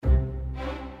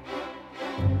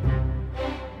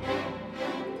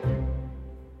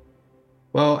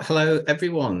Well, hello,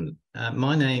 everyone.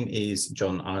 My name is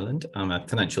John Ireland. I'm a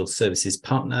financial services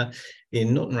partner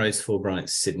in Norton Rose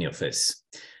Fulbright's Sydney office.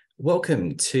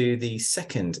 Welcome to the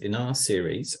second in our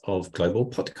series of global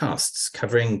podcasts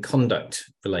covering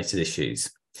conduct-related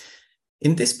issues.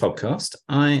 In this podcast,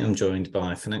 I am joined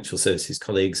by financial services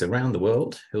colleagues around the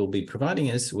world who will be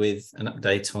providing us with an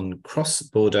update on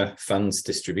cross-border funds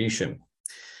distribution.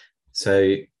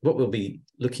 So what we'll be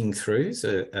looking through is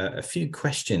a few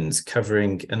questions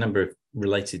covering a number of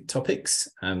related topics.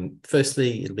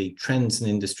 Firstly, it'll be trends and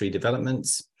industry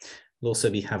developments. We'll also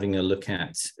be having a look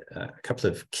at a couple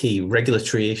of key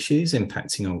regulatory issues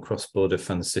impacting on cross-border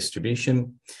funds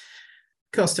distribution.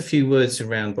 Cast a few words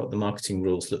around what the marketing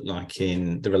rules look like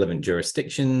in the relevant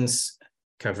jurisdictions,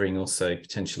 covering also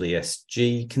potential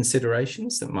ESG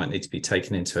considerations that might need to be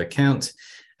taken into account.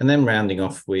 And then rounding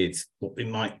off with what we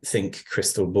might think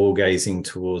crystal ball gazing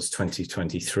towards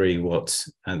 2023, what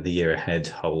the year ahead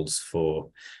holds for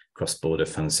cross-border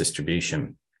funds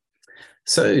distribution.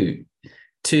 So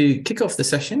to kick off the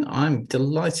session, I'm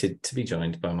delighted to be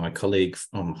joined by my colleague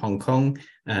from Hong Kong,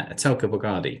 Etelka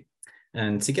Bogardi.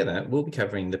 And together we'll be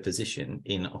covering the position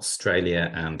in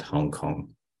Australia and Hong Kong.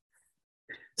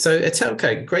 So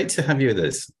Etelka, great to have you with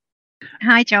us.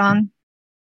 Hi, John.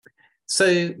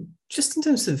 So just in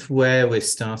terms of where we're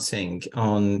starting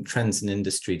on trends and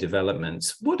industry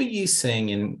developments, what are you seeing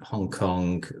in Hong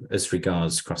Kong as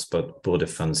regards cross-border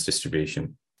funds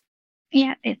distribution?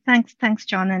 Yeah, thanks,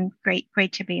 John, and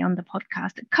great to be on the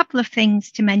podcast. A couple of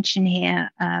things to mention here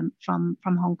from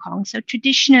Hong Kong. So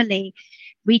traditionally,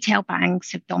 retail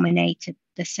banks have dominated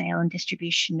the sale and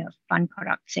distribution of fund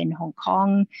products in Hong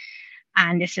Kong.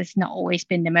 And this has not always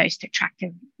been the most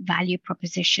attractive value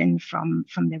proposition from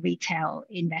the retail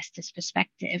investor's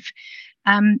perspective.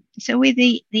 So with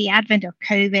the advent of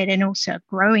COVID and also a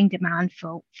growing demand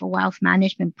for wealth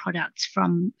management products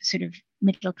from sort of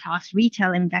middle-class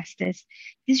retail investors,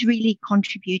 this really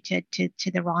contributed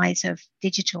to the rise of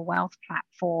digital wealth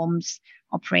platforms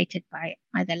operated by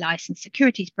either licensed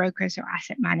securities brokers or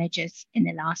asset managers in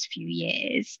the last few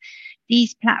years.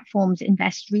 These platforms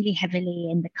invest really heavily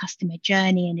in the customer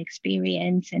journey and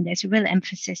experience, and there's a real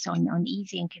emphasis on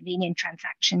easy and convenient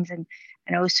transactions and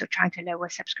also trying to lower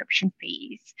subscription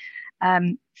fees.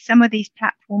 Some of these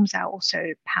platforms are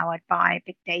also powered by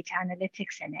big data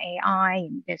analytics and AI,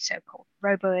 and the so-called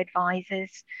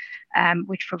robo-advisors,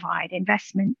 which provide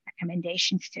investment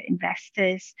recommendations to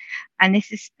investors. And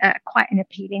this is quite an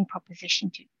appealing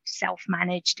proposition to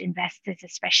self-managed investors,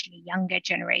 especially younger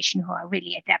generation who are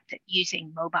really adept at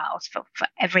using mobiles for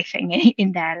everything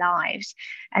in their lives.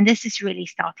 And this is really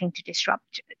starting to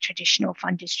disrupt traditional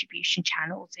fund distribution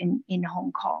channels in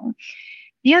Hong Kong.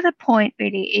 The other point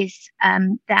really is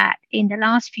that in the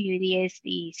last few years,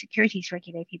 the securities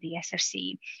regulator, the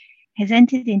SFC, has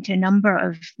entered into a number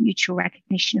of mutual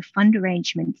recognition of fund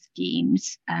arrangement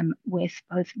schemes with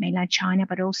both mainland China,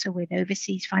 but also with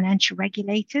overseas financial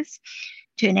regulators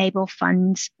to enable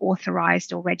funds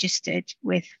authorized or registered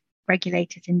with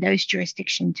regulators in those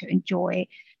jurisdictions to enjoy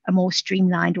a more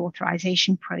streamlined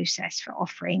authorization process for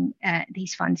offering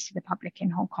these funds to the public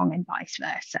in Hong Kong and vice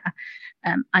versa.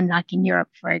 Unlike in Europe,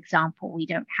 for example, we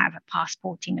don't have a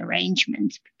passporting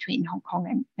arrangement between Hong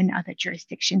Kong and other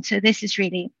jurisdictions. So this is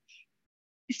really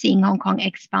seeing Hong Kong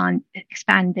expand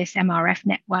this MRF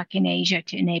network in Asia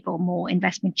to enable more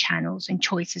investment channels and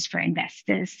choices for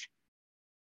investors.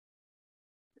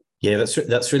 Yeah,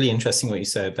 that's really interesting what you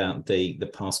say about the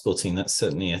passporting. That's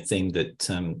certainly a theme that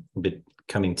will be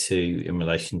coming to in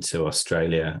relation to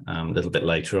Australia a little bit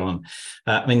later on.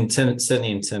 I mean,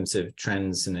 certainly in terms of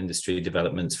trends and industry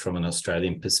developments from an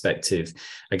Australian perspective,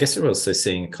 I guess we're also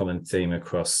seeing a common theme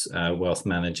across wealth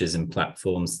managers and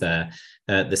platforms there.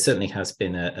 There certainly has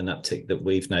been an uptick that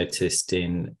we've noticed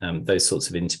in those sorts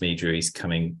of intermediaries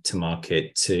coming to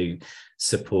market to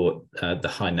support the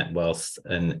high net wealth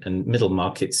and middle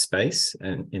market space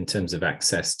and in terms of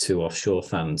access to offshore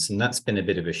funds. And that's been a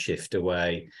bit of a shift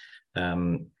away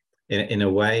in a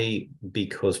way,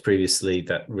 because previously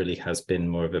that really has been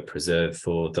more of a preserve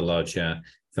for the larger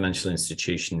financial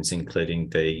institutions, including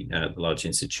the large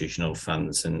institutional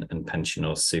funds and pension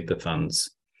or super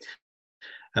funds.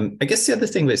 I guess the other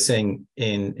thing we're seeing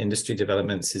in industry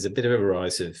developments is a bit of a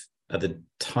rise of other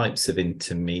types of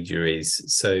intermediaries.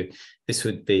 So this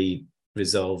would be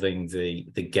resolving the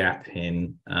gap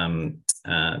in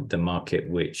the market,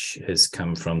 which has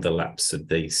come from the lapse of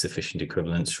the sufficient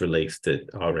equivalence relief that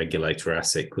our regulator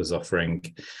ASIC was offering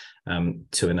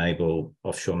to enable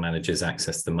offshore managers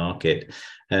access to the market.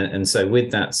 And so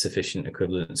with that sufficient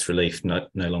equivalence relief no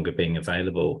longer being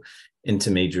available,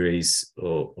 intermediaries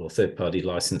or third-party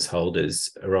license holders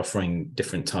are offering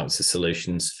different types of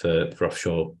solutions for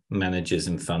offshore managers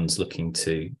and funds looking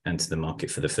to enter the market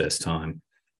for the first time.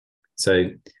 So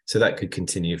that could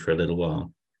continue for a little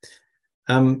while.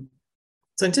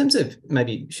 So in terms of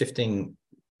maybe shifting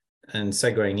and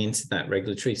segueing into that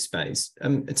regulatory space,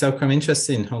 Etelka, I'm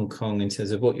interested in Hong Kong in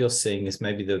terms of what you're seeing as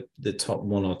maybe the top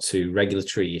one or two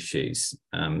regulatory issues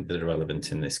that are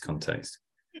relevant in this context.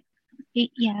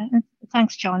 Yeah,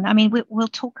 thanks, John. I mean, we'll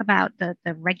talk about the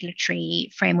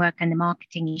regulatory framework and the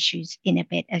marketing issues in a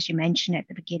bit, as you mentioned at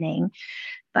the beginning.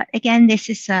 But again, this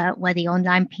is where the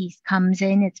online piece comes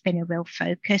in. It's been a real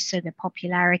focus. So the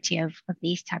popularity of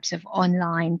these types of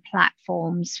online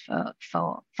platforms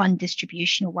for fund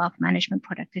distribution or wealth management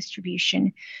product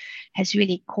distribution has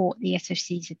really caught the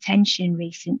SFC's attention in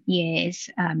recent years.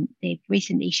 They've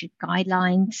recently issued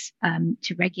guidelines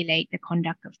to regulate the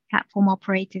conduct of platform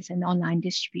operators and online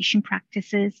distribution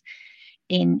practices.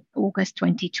 In August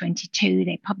 2022,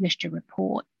 they published a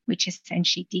report which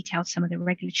essentially details some of the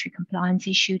regulatory compliance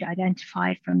issues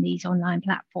identified from these online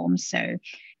platforms. So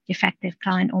defective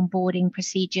client onboarding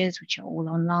procedures, which are all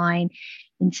online,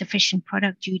 insufficient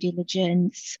product due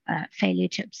diligence, failure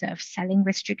to observe selling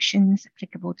restrictions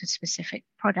applicable to specific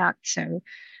products, so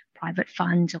private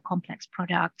funds or complex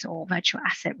products or virtual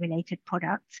asset related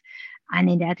products, and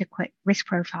inadequate risk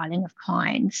profiling of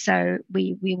clients. So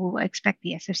we will expect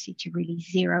the SFC to really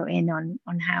zero in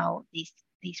on how these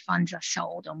funds are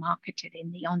sold or marketed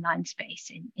in the online space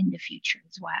in the future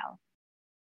as well.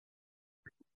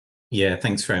 Yeah,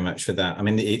 thanks very much for that. I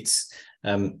mean, it's,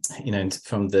 from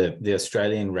the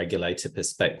Australian regulator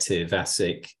perspective,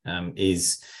 ASIC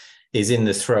is in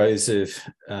the throes of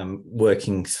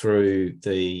working through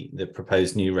the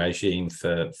proposed new regime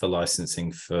for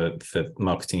licensing for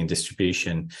marketing and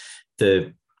distribution.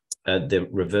 The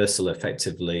reversal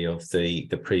effectively of the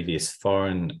previous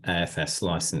foreign AFS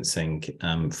licensing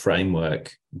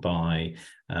framework by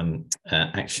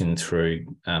action through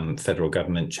federal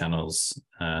government channels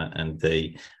and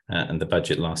the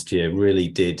budget last year really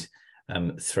did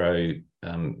throw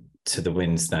to the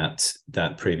winds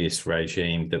that previous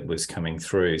regime that was coming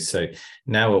through. So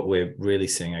now what we're really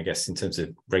seeing, I guess, in terms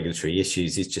of regulatory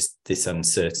issues is just this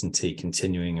uncertainty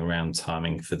continuing around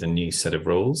timing for the new set of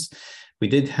rules. We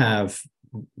did have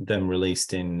them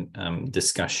released in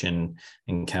discussion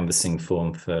in canvassing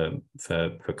form for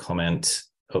comment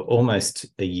almost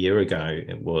a year ago.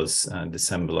 It was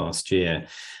December last year.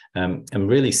 And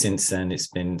really since then, it's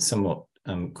been somewhat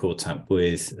caught up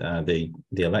with the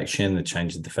election, the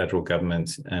change of the federal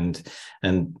government. And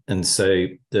so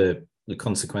the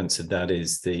consequence of that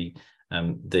is the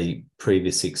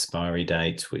previous expiry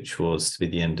date, which was to be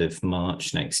the end of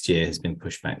March next year, has been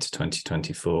pushed back to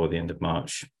 2024, the end of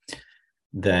March.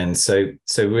 Then, so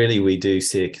really, we do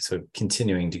see a sort of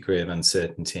continuing degree of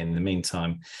uncertainty. In the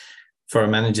meantime,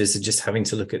 foreign managers are just having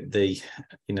to look at the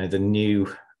new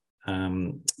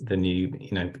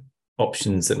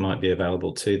options that might be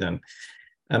available to them.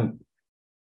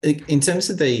 In terms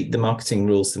of the marketing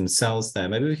rules themselves there,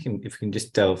 maybe if we can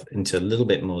just delve into a little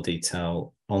bit more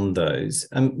detail on those.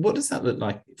 What does that look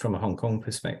like from a Hong Kong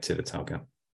perspective, Etelka?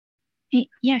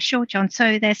 Yeah, sure, John.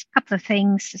 So there's a couple of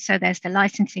things. So there's the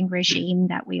licensing regime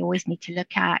that we always need to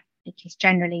look at, because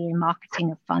generally the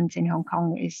marketing of funds in Hong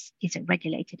Kong is a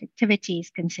regulated activity, is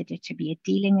considered to be a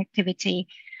dealing activity.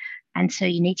 And so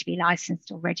you need to be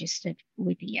licensed or registered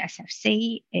with the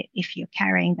SFC if you're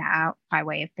carrying that out by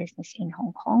way of business in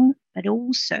Hong Kong, but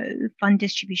also fund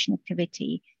distribution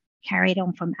activity carried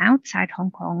on from outside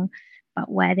Hong Kong,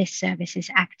 but where this service is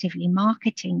actively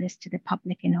marketing this to the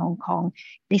public in Hong Kong,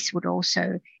 this would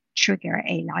also trigger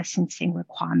a licensing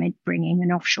requirement, bringing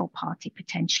an offshore party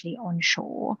potentially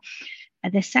onshore.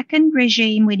 The second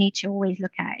regime we need to always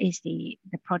look at is the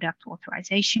product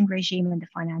authorization regime and the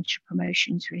financial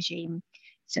promotions regime.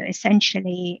 So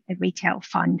essentially, a retail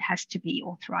fund has to be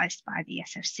authorized by the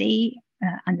SFC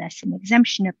unless an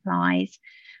exemption applies.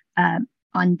 And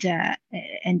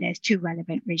there's two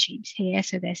relevant regimes here.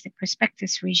 So there's the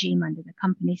prospectus regime under the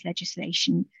companies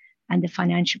legislation and the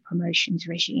financial promotions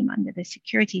regime under the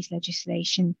securities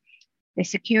legislation. The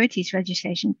securities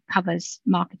legislation covers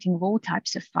marketing of all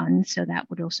types of funds, so that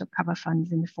would also cover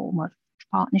funds in the form of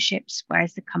partnerships,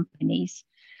 whereas the companies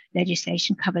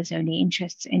legislation covers only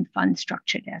interests in funds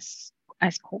structured as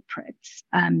corporates.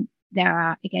 There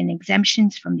are, again,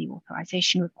 exemptions from the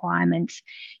authorization requirements.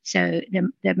 So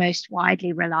the most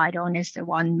widely relied on is the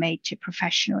one made to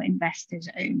professional investors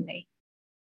only.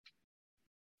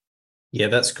 Yeah,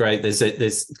 that's great.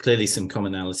 There's clearly some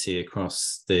commonality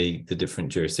across the different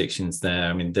jurisdictions there.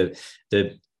 I mean,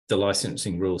 the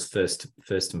licensing rules first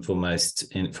and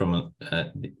foremost from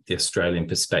the Australian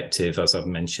perspective, as I've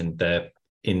mentioned, they're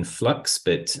in flux,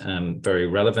 but very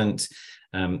relevant.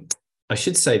 I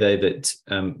should say, though, that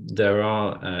there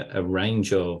are a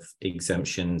range of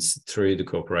exemptions through the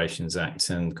Corporations Act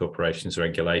and corporations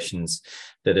regulations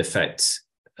that affect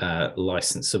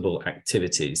licensable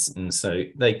activities, and so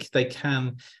they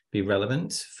can be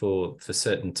relevant for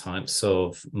certain types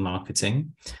of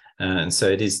marketing, and so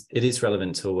it is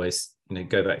relevant to always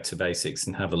go back to basics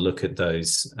and have a look at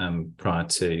those prior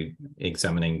to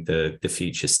examining the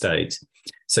future state.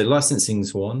 So licensing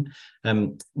is one.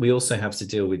 We also have to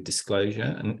deal with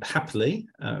disclosure, and happily,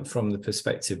 from the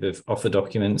perspective of offer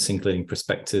documents, including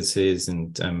prospectuses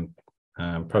and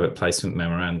private placement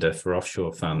memoranda for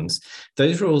offshore funds,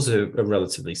 those rules are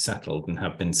relatively settled and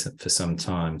have been for some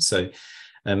time. So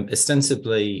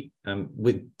ostensibly,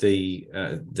 with the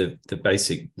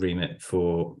basic remit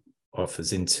for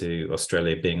offers into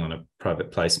Australia being on a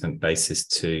private placement basis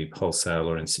to wholesale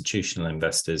or institutional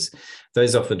investors,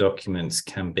 those offer documents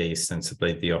can be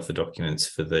ostensibly the offer documents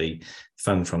for the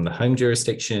fund from the home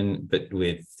jurisdiction, but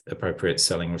with appropriate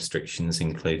selling restrictions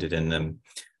included in them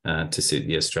to suit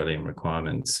the Australian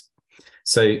requirements.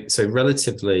 So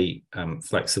relatively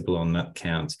flexible on that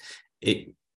count.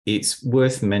 It's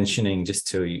worth mentioning, just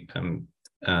to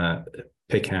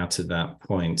pick out at that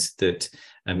point, that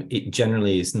it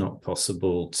generally is not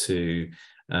possible to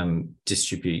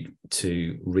distribute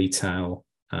to retail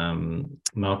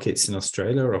markets in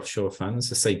Australia or offshore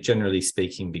funds. I say generally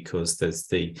speaking because there's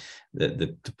the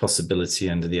possibility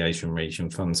under the Asian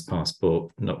Region Funds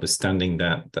Passport, notwithstanding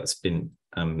that's been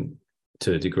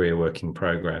to a degree a work in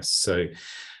progress. So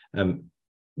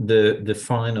the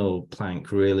final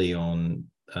plank really on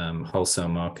wholesale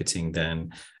marketing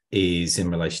then is in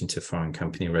relation to foreign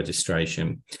company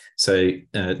registration. So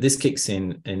this kicks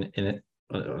in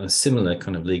on a similar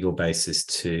kind of legal basis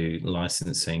to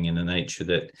licensing, in the nature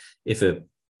that if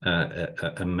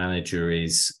a manager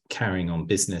is carrying on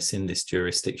business in this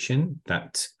jurisdiction,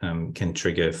 that can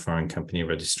trigger foreign company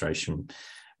registration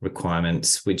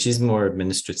requirements, which is more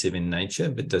administrative in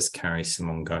nature, but does carry some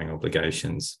ongoing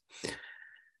obligations.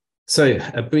 So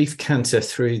a brief canter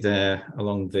through there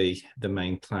along the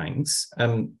main planks.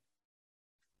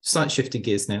 Slight shift of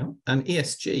gears now.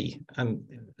 ESG,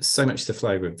 so much the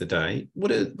flavour of the day.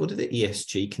 What are the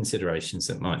ESG considerations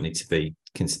that might need to be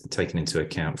taken into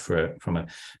account from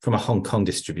a Hong Kong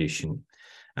distribution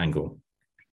angle?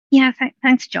 Yeah,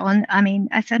 thanks, John. I mean,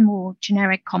 as a more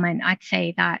generic comment, I'd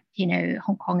say that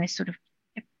Hong Kong is sort of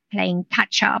playing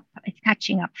catch up. It's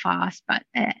catching up fast, but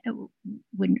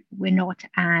we're not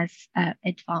as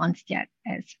advanced yet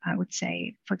as I would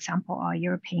say, for example, our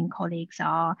European colleagues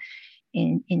are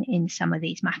in some of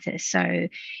these matters. So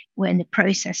we're in the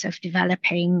process of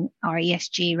developing our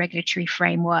ESG regulatory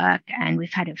framework, and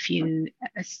we've had a few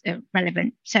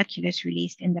relevant circulars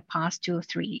released in the past 2 or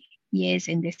 3 years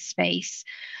in this space.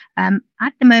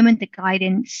 At the moment, the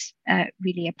guidance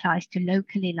really applies to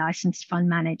locally licensed fund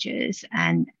managers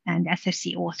and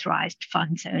SFC authorized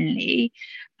funds only,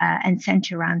 and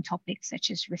center around topics such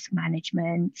as risk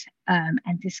management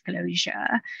and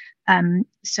disclosure.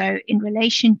 So in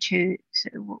relation to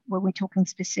when we're talking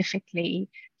specifically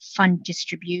fund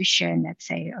distribution, let's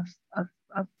say of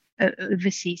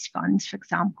overseas funds, for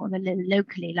example, the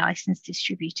locally licensed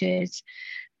distributors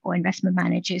or investment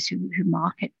managers who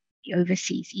market the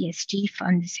overseas ESG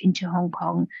funds into Hong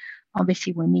Kong,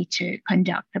 obviously will need to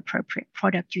conduct appropriate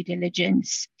product due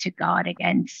diligence to guard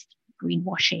against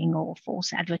greenwashing or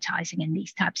false advertising and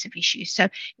these types of issues. So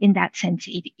in that sense,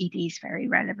 it is very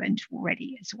relevant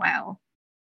already as well.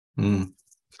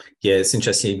 Yeah, it's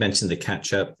interesting you mentioned the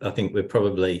catch-up. I think we're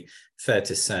probably fair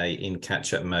to say in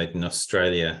catch-up mode in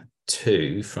Australia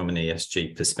too, from an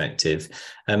ESG perspective.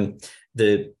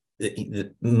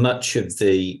 Much of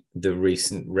the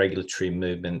recent regulatory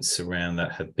movements around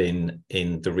that have been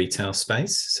in the retail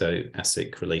space. So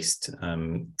ASIC released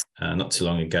not too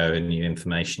long ago a new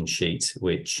information sheet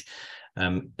which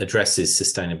addresses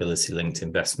sustainability-linked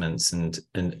investments and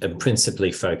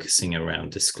principally focusing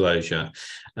around disclosure.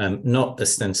 Not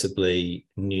ostensibly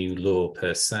new law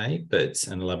per se, but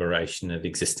an elaboration of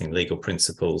existing legal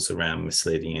principles around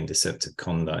misleading and deceptive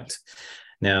conduct.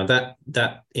 Now,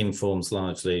 that informs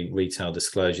largely retail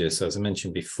disclosure. So as I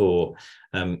mentioned before,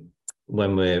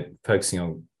 when we're focusing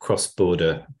on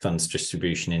cross-border funds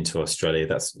distribution into Australia,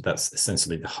 that's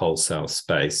essentially the wholesale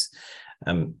space.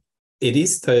 It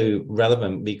is, though,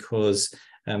 relevant because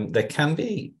there can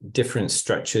be different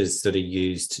structures that are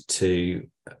used to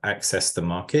access the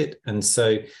market. And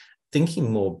so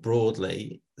thinking more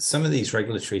broadly, some of these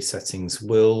regulatory settings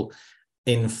will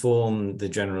inform the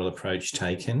general approach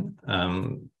taken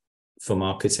for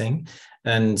marketing.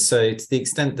 And so to the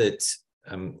extent that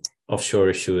offshore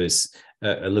issuers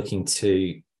are looking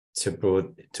to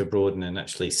broaden and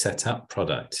actually set up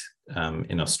product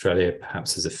in Australia,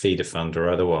 perhaps as a feeder fund or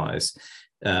otherwise,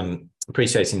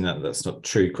 appreciating that that's not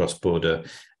true cross-border,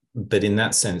 but in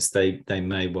that sense, they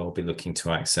may well be looking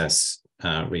to access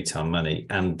retail money,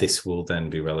 and this will then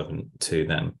be relevant to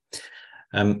them.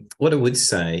 What I would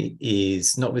say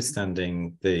is,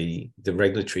 notwithstanding the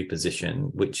regulatory position,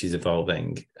 which is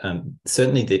evolving,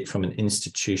 certainly from an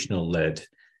institutional-led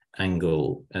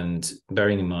angle, and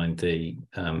bearing in mind the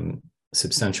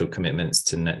substantial commitments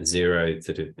to net zero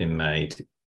that have been made,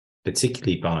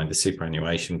 particularly by the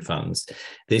superannuation funds,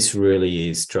 this really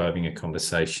is driving a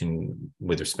conversation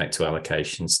with respect to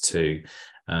allocations to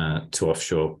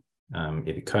offshore,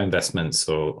 either co-investments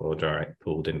or direct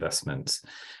pooled investments.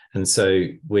 And so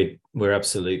we're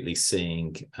absolutely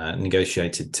seeing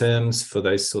negotiated terms for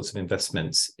those sorts of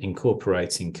investments,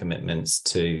 incorporating commitments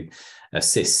to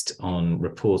assist on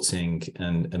reporting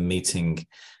and meeting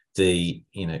the,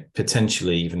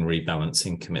 potentially even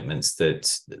rebalancing commitments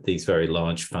that these very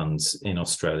large funds in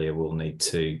Australia will need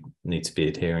to be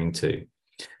adhering to.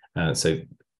 So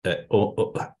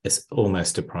it's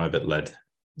almost a private-led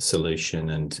solution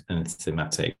and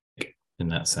thematic in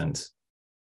that sense.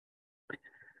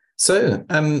 So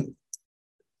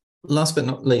last but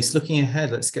not least, looking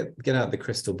ahead, let's get out the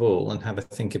crystal ball and have a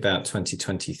think about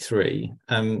 2023.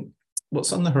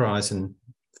 What's on the horizon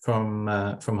from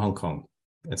Hong Kong,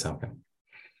 Itzalka?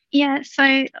 Yeah, so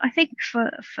I think for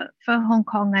Hong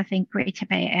Kong, I think Greater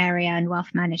Bay Area and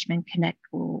Wealth Management Connect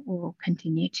will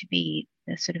continue to be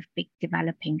the sort of big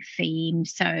developing theme.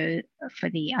 So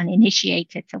for the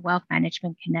uninitiated, the Wealth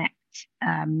Management Connect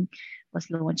was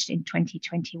launched in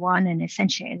 2021 and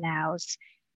essentially allows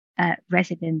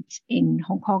residents in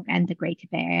Hong Kong and the Greater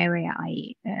Bay Area,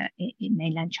 i.e. In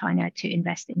mainland China, to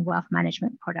invest in wealth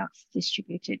management products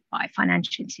distributed by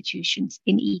financial institutions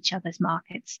in each other's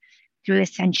markets through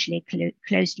essentially a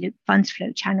closed loop funds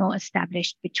flow channel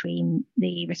established between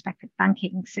the respective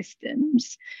banking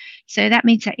systems. So that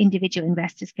means that individual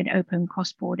investors can open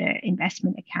cross-border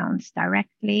investment accounts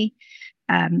directly.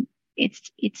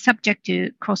 It's subject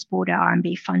to cross-border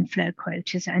RMB fund flow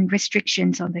quotas and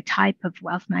restrictions on the type of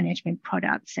wealth management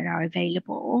products that are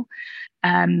available.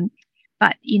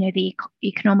 But the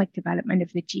economic development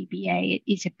of the GBA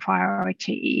is a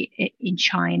priority in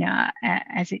China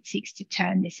as it seeks to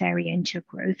turn this area into a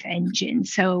growth engine.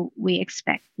 So we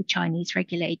expect the Chinese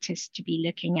regulators to be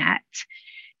looking at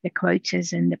the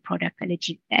quotas and the product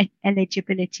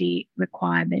eligibility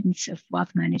requirements of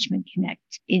Wealth Management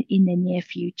Connect in the near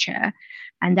future.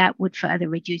 And that would further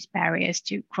reduce barriers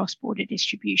to cross-border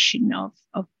distribution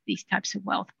of these types of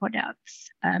wealth products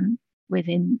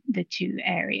within the two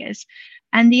areas.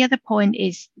 And the other point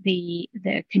is the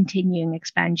continuing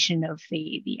expansion of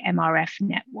the MRF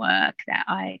network that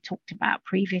I talked about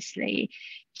previously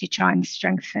to try and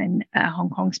strengthen Hong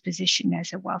Kong's position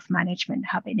as a wealth management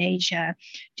hub in Asia.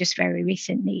 Just very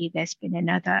recently, there's been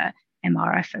another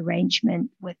MRF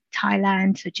arrangement with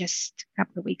Thailand, so just a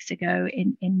couple of weeks ago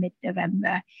in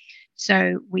mid-November.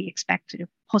 So we expect sort of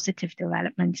positive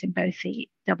developments in both the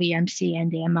WMC and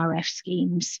the MRF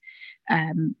schemes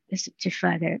to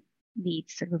further lead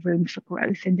sort of room for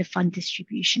growth in the fund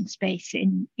distribution space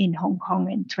in Hong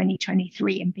Kong in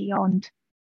 2023 and beyond.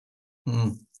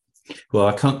 Well,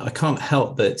 I can't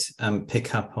help but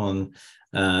pick up on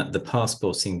the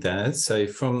passporting there. So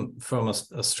from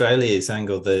Australia's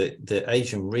angle, the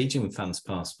Asian Region Funds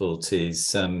Passport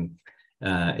is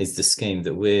the scheme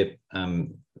that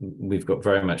we've got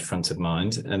very much front of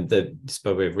mind. And just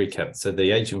by way of recap, so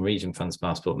the Asian Region Funds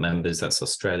Passport members, that's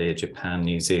Australia, Japan,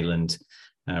 New Zealand,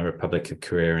 Republic of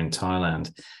Korea and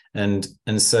Thailand. And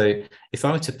so if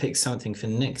I were to pick something for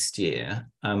next year,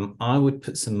 I would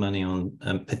put some money on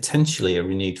potentially a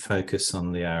renewed focus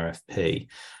on the RFP.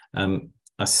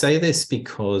 I say this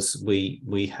because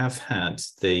we have had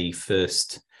the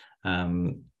first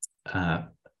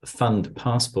fund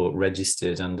passport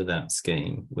registered under that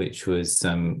scheme, which is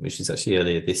actually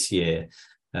earlier this year.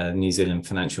 New Zealand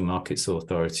Financial Markets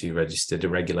Authority registered a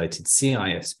regulated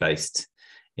CIS based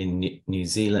in New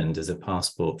Zealand as a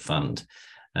passport fund.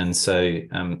 And so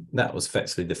that was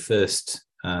effectively the first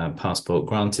passport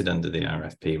granted under the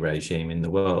RFP regime in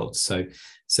the world. So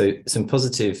some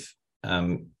positive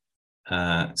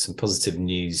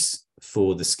news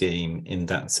for the scheme in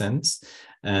that sense.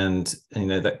 and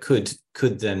that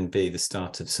could then be the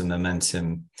start of some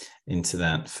momentum into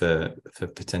that for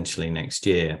potentially next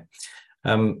year.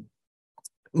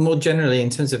 More generally, in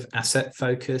terms of asset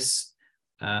focus,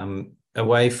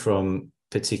 away from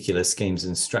particular schemes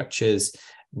and structures,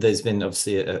 there's been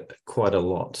obviously quite a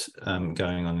lot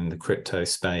going on in the crypto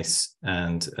space,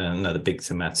 and another big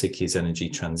thematic is energy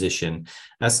transition.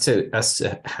 As to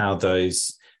how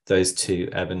those two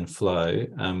ebb and flow,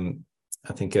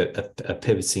 I think a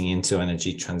pivoting into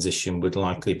energy transition would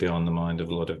likely be on the mind of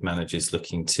a lot of managers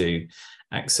looking to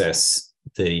access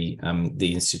the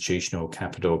institutional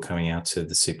capital coming out of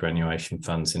the superannuation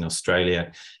funds in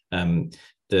Australia.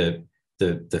 The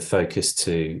focus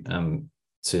to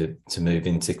move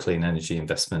into clean energy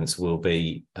investments will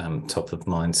be top of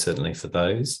mind, certainly for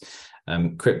those.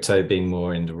 Crypto being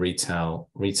more in the retail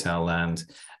land,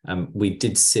 we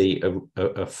did see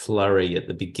a flurry at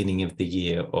the beginning of the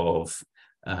year of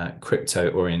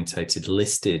crypto-orientated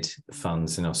listed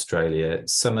funds in Australia,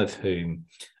 some of whom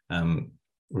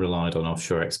relied on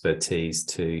offshore expertise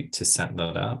to set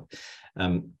that up.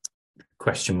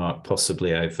 Question mark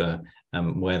possibly over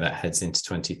where that heads into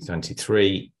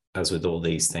 2023, as with all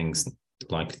these things,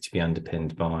 likely to be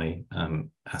underpinned by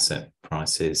asset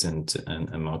prices and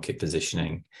market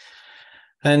positioning.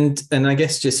 And I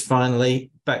guess just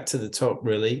finally, back to the top,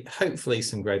 really, hopefully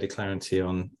some greater clarity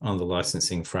on the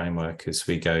licensing framework as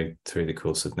we go through the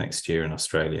course of next year in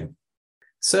Australia.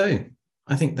 So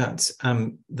I think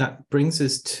that brings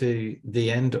us to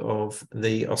the end of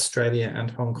the Australia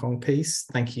and Hong Kong piece.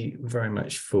 Thank you very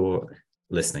much for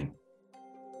listening.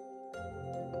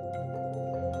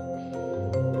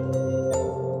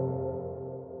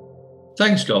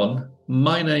 Thanks, John.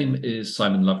 My name is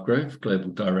Simon Lovegrove, Global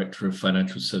Director of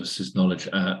Financial Services Knowledge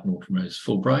at Norton Rose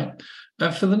Fulbright.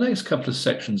 And for the next couple of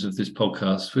sections of this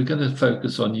podcast, we're going to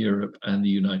focus on Europe and the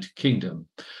United Kingdom.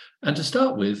 And to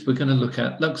start with, we're going to look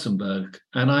at Luxembourg.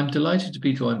 And I'm delighted to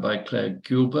be joined by Claire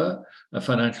Gulbert, a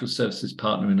financial services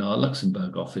partner in our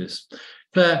Luxembourg office.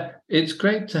 Claire, it's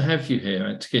great to have you here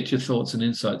and to get your thoughts and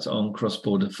insights on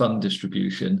cross-border fund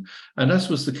distribution. And as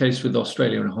was the case with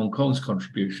Australia and Hong Kong's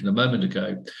contribution a moment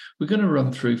ago, we're going to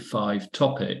run through 5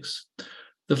 topics.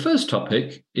 The first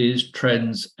topic is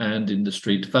trends and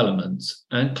industry developments.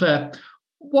 And Claire,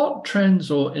 what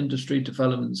trends or industry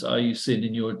developments are you seeing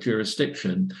in your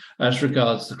jurisdiction as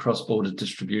regards the cross-border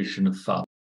distribution of funds?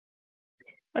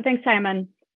 Well, thanks, Simon.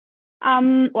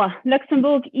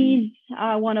 Luxembourg is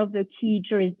one of the key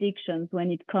jurisdictions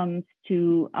when it comes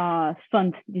to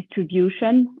fund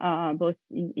distribution, both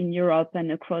in Europe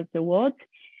and across the world.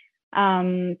 So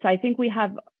I think we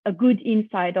have a good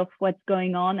insight of what's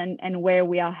going on and where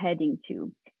we are heading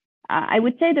to. I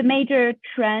would say the major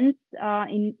trends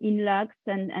in Lux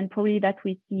and probably that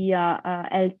we see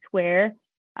elsewhere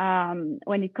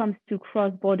when it comes to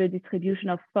cross-border distribution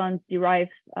of funds derives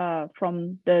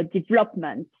from the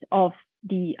development of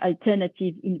the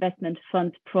alternative investment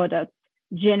fund products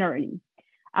generally.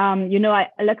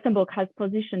 Luxembourg has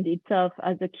positioned itself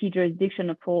as a key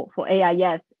jurisdiction for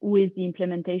AIF with the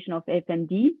implementation of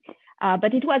FMD,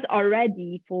 but it was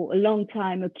already for a long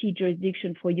time a key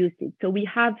jurisdiction for UCITS. So we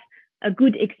have a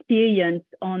good experience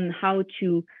on how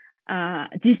to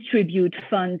distribute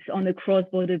funds on a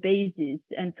cross-border basis.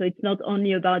 And so it's not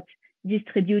only about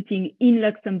distributing in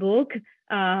Luxembourg,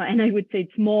 and I would say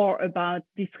it's more about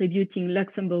distributing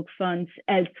Luxembourg funds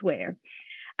elsewhere.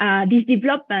 This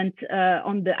development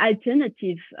on the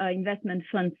alternative investment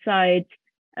fund side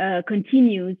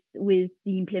continues with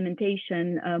the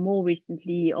implementation more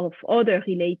recently of other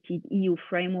related EU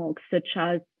frameworks, such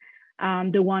as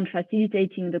the one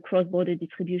facilitating the cross-border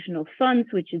distribution of funds,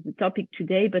 which is the topic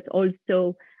today, but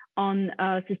also on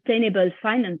sustainable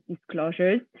finance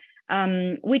disclosures,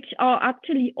 which are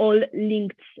actually all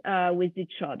linked with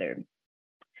each other.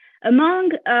 Among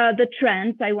the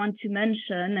trends I want to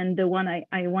mention, and the one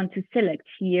I want to select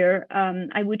here,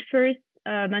 I would first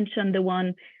mention the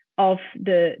one of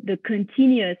the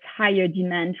continuous higher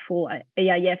demand for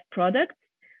AIF products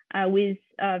with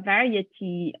a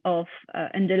variety of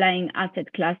underlying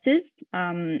asset classes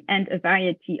and a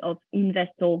variety of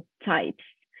investor types.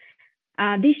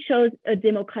 This shows a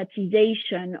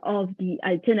democratization of the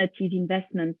alternative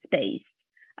investment space.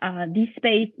 This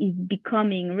space is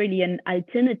becoming really an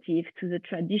alternative to the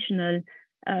traditional,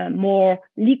 more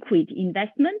liquid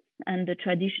investments and the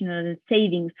traditional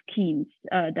savings schemes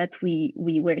that we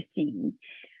were seeing.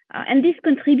 And this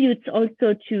contributes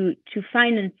also to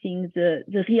financing the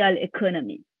real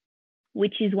economy,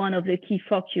 which is one of the key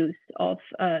focus of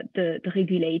the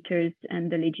regulators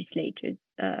and the legislators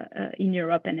in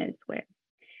Europe and elsewhere.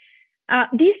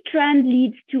 This trend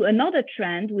leads to another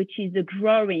trend, which is a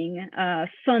growing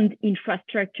fund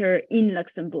infrastructure in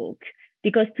Luxembourg.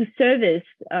 Because to service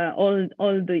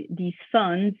these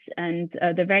funds and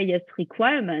the various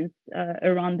requirements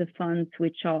around the funds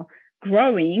which are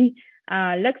growing,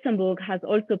 Luxembourg has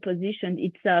also positioned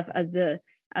itself as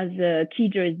a key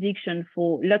jurisdiction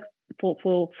for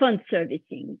fund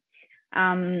servicing.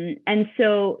 And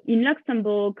so in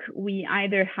Luxembourg, we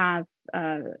either have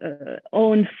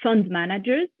own fund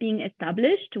managers being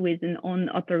established with an own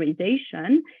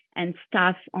authorization and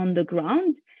staff on the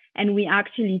ground. And we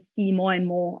actually see more and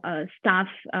more staff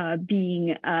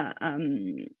being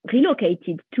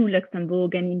relocated to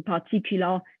Luxembourg, and in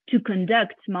particular to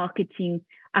conduct marketing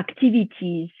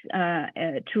activities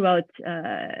throughout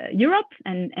Europe,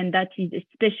 and that is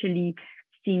especially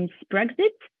since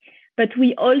Brexit. But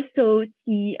we also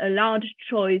see a large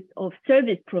choice of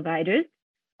service providers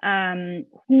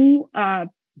who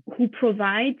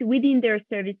provide within their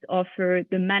service offer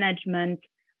the management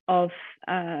of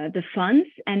the funds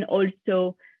and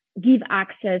also give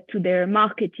access to their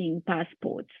marketing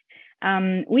passports.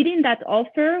 Within that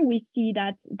offer, we see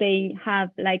that they have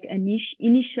like an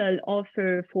initial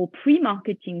offer for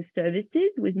pre-marketing services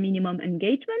with minimum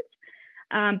engagement,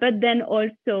 but then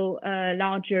also a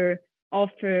larger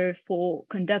offer for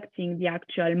conducting the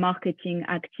actual marketing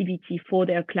activity for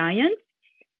their clients.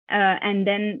 And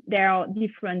then there are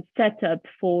different setups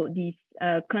for this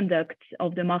conduct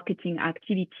of the marketing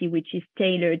activity, which is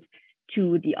tailored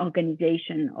to the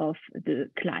organization of the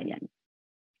client.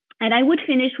 And I would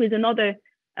finish with another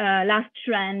last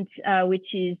trend,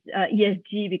 which is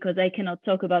ESG, because I cannot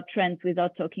talk about trends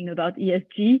without talking about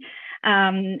ESG.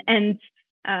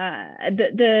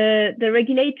 The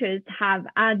regulators have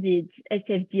added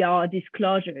SFDR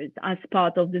disclosures as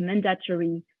part of the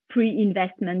mandatory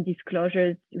pre-investment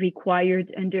disclosures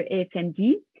required under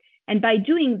AFMD. And by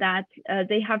doing that,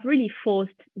 they have really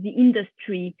forced the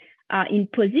industry in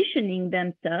positioning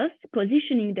themselves,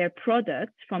 positioning their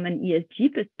products from an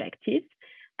ESG perspective,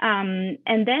 and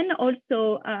then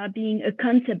also being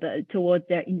accountable towards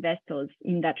their investors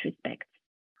in that respect.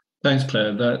 Thanks,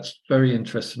 Claire. That's very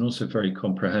interesting, also very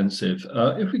comprehensive.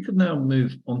 If we could now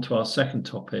move on to our second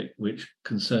topic, which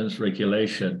concerns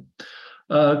regulation.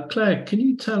 Claire, can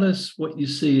you tell us what you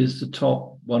see as the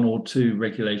top one or two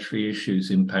regulatory issues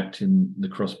impacting the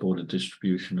cross-border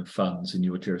distribution of funds in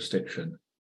your jurisdiction?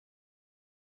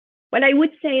 Well, I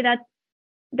would say that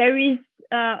there is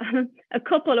a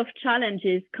couple of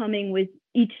challenges coming with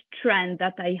each trend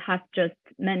that I have just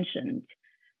mentioned.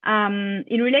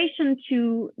 In relation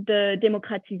to the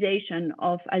democratization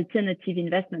of alternative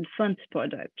investment funds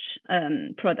products,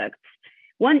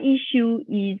 one issue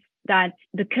is that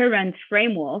the current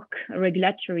framework,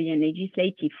 regulatory and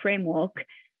legislative framework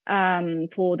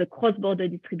for the cross-border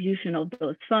distribution of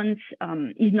those funds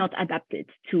is not adapted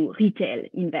to retail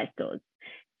investors.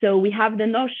 So we have the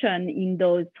notion in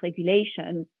those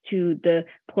regulations to the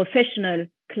professional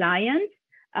clients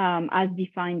as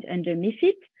defined under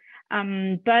MiFID,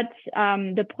 but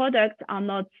the products are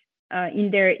not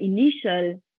in their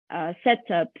initial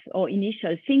setup or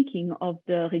initial thinking of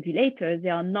the regulators, they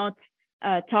are not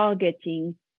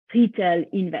targeting retail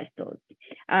investors.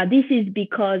 This is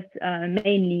because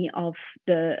mainly of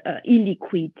the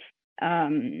illiquid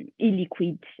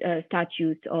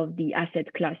status of the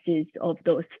asset classes of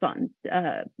those funds,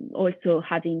 also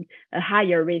having a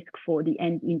higher risk for the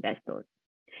end investors.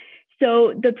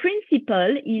 So the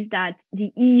principle is that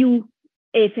the EU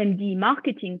AFMD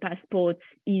marketing passport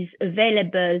is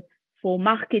available for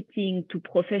marketing to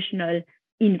professional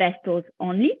investors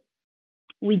only.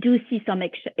 We do see some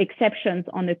exceptions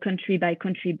on a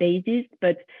country-by-country basis,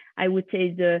 but I would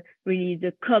say the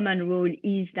common rule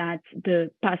is that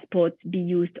the passport be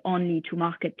used only to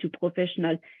market to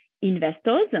professional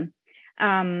investors.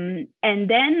 And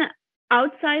then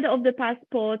outside of the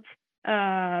passport,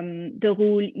 the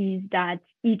rule is that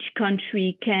each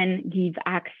country can give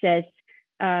access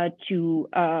to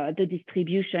the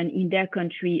distribution in their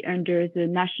country under the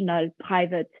national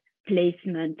private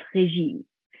placement regime.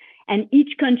 And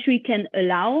each country can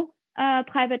allow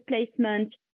private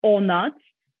placement or not.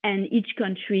 And each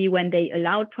country, when they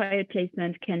allow private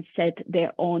placement, can set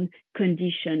their own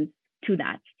conditions to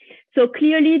that. So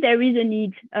clearly, there is a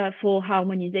need for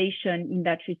harmonization in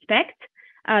that respect.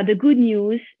 The good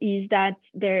news is that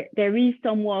there is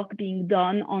some work being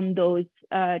done on those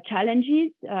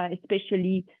challenges,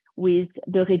 especially with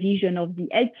the revision of the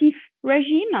LTIF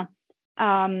regime.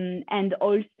 And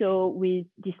also with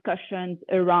discussions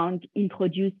around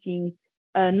introducing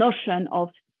a notion of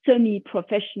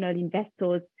semi-professional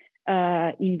investors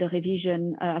in the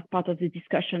revision, as part of the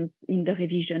discussions in the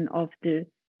revision of the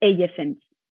AFMD.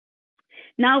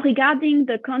 Now, regarding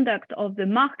the conduct of the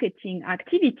marketing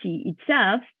activity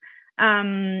itself,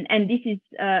 and this is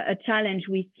a challenge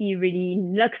we see really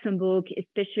in Luxembourg,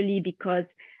 especially because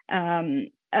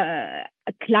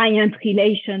a client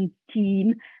relations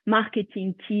team,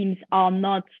 marketing teams are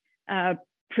not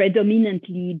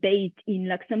predominantly based in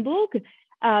Luxembourg.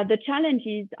 The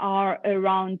challenges are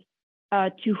around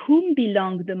to whom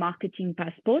belong the marketing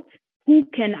passports, who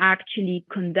can actually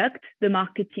conduct the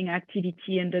marketing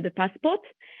activity under the passport,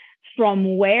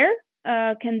 from where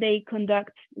can they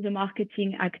conduct the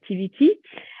marketing activity,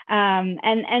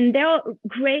 and there are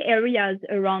gray areas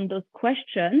around those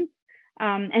questions,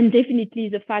 and definitely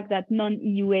the fact that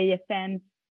non-EU AFMs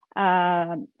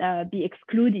be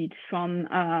excluded from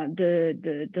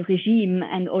the regime,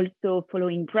 and also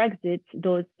following Brexit,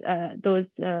 those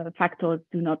factors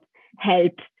do not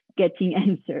help getting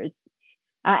answers.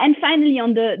 And finally,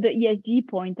 on the ESG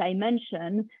point I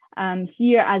mentioned,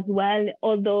 here as well,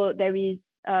 although there is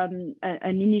an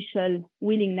initial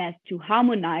willingness to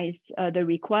harmonize the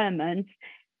requirements,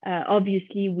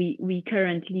 obviously we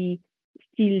currently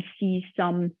still see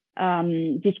some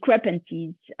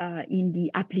discrepancies in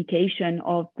the application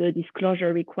of the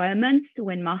disclosure requirements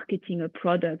when marketing a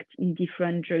product in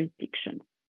different jurisdictions.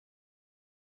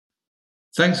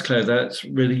 Thanks, Claire. That's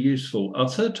really useful. Our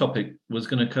third topic was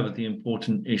going to cover the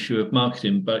important issue of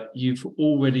marketing, but you've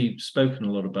already spoken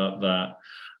a lot about that.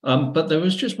 But there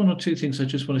was just one or two things I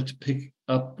just wanted to pick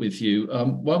up with you.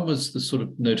 One was the sort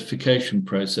of notification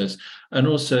process, and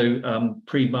also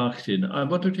pre-marketing. I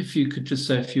wondered if you could just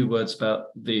say a few words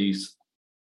about these.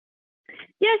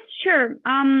 Yes, sure.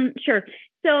 Sure.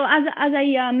 So as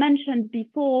I mentioned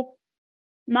before,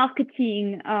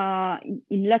 marketing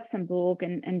in Luxembourg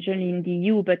and generally in the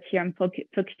EU, but here I'm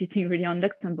focusing really on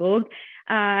Luxembourg,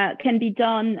 can be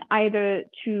done either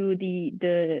through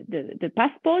the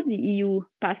passport, the EU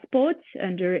passport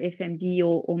under FMD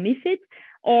or MiFID,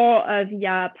 or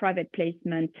via private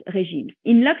placement regimes.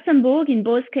 In Luxembourg, in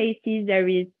both cases, there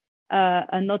is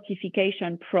a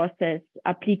notification process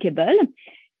applicable.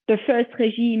 The first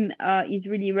regime is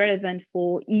really relevant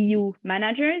for EU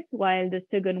managers, while the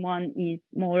second one is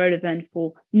more relevant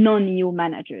for non-EU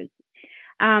managers.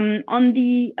 On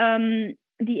the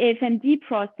AFMD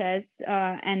process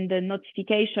and the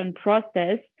notification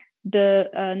process, the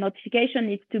notification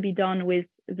needs to be done with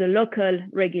the local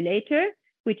regulator,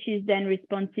 which is then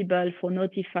responsible for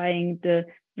notifying the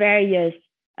various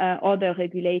other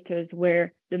regulators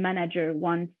where the manager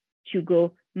wants to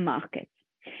go market.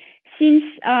 Since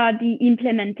the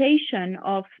implementation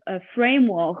of a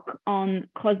framework on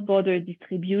cross-border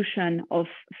distribution of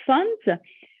funds,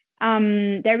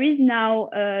 there is now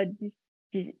a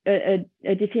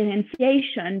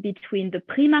differentiation between the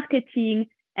pre-marketing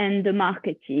and the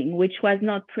marketing, which was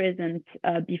not present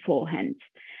beforehand.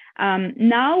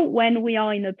 Now, when we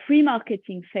are in a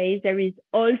pre-marketing phase, there is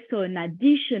also an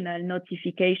additional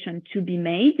notification to be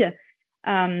made,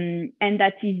 and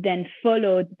that is then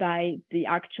followed by the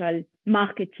actual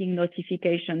marketing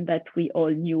notification that we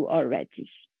all knew already.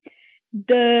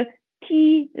 The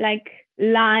key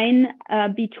line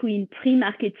between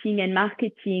pre-marketing and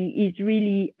marketing is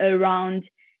really around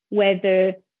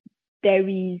whether there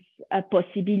is a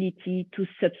possibility to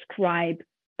subscribe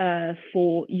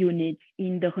for units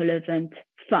in the relevant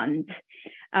fund.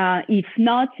 If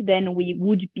not, then we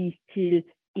would be still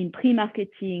in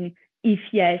pre-marketing. If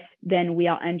yes, then we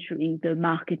are entering the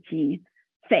marketing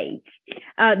phase.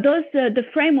 The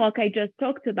framework I just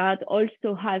talked about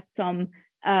also has some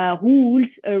rules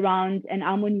around and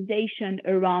harmonization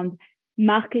around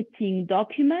marketing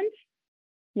documents,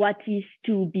 what is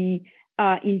to be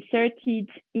inserted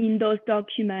in those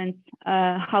documents,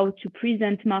 how to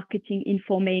present marketing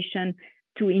information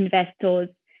to investors,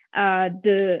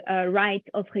 the right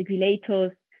of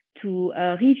regulators to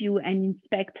review and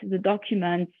inspect the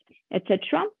documents,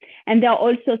 etc. And there are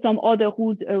also some other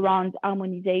rules around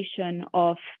harmonization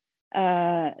of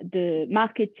the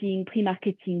marketing,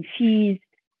 pre-marketing fees,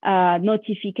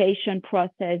 notification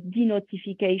process,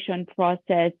 denotification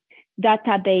process,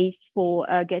 database for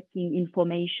getting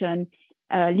information,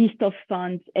 list of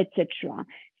funds, etc.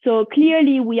 So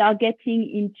clearly we are getting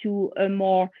into a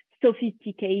more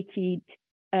sophisticated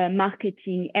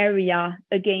marketing area,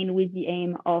 again, with the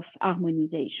aim of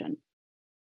harmonization.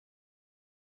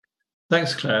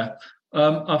 Thanks, Claire.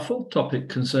 Our fourth topic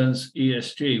concerns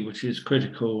ESG, which is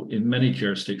critical in many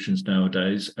jurisdictions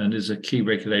nowadays and is a key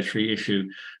regulatory issue.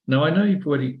 Now, I know you've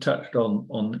already touched on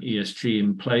ESG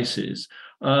in places,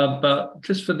 but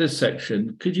just for this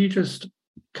section, could you just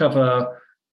cover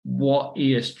what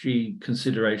ESG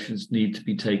considerations need to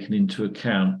be taken into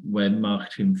account when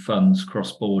marketing funds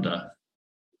cross-border?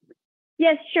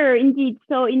 Yes, sure, indeed.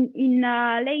 So in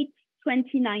late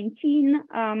 2019,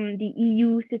 the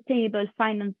EU Sustainable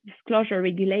Finance Disclosure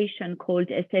Regulation, called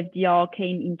SFDR,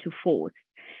 came into force.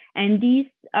 And these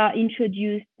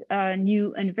introduced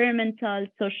new environmental,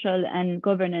 social, and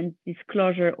governance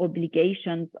disclosure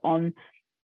obligations on,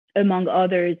 among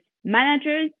others,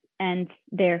 managers and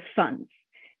their funds.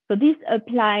 So this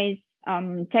applies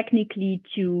technically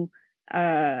to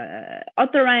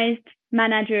authorized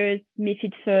managers,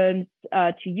 MiFID firms,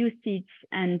 to UCITS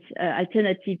and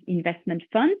alternative investment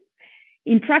funds.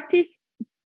 In practice,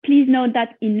 please note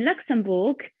that in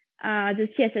Luxembourg, the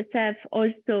CSSF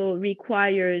also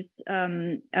requires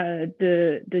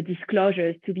the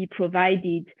disclosures to be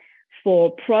provided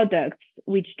for products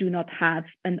which do not have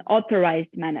an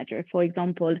authorized manager, for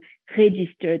example,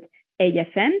 registered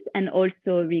AFMs, and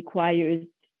also requires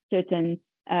certain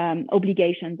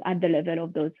obligations at the level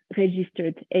of those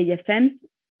registered AFMs,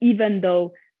 even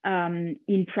though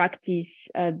in practice,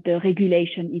 the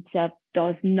regulation itself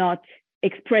does not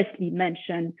expressly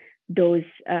mention those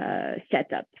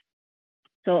setups.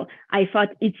 So I thought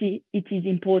it is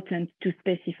important to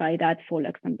specify that for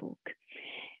Luxembourg.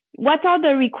 What are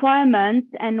the requirements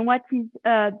and what is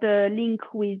the link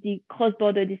with the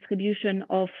cross-border distribution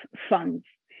of funds?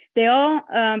 There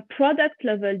are product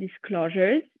level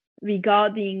disclosures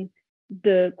regarding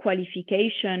the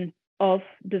qualification of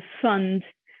the fund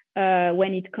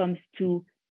when it comes to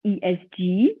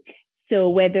ESG. So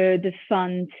whether the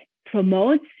fund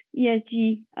promotes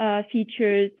ESG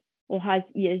features or has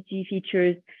ESG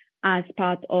features as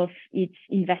part of its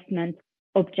investment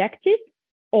objective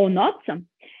or not.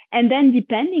 And then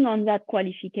depending on that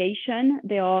qualification,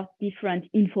 there are different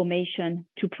information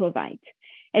to provide.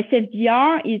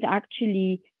 SFDR is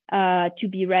actually to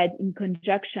be read in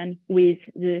conjunction with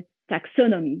the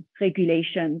taxonomy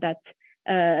regulation that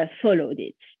followed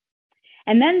it.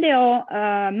 And then there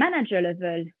are manager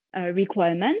level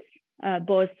requirements,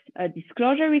 both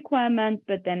disclosure requirements,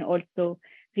 but then also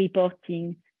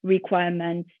reporting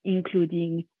requirements,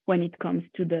 including when it comes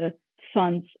to the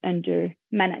funds under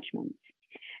management.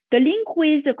 The link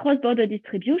with the cross-border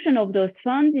distribution of those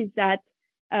funds is that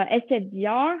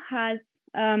SFDR has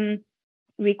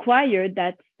required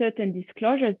that certain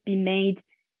disclosures be made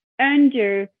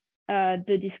under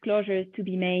the disclosures to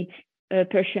be made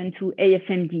pursuant to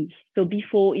AFMD. So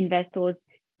before investors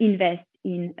invest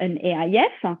in an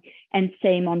AIF, and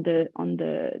same on the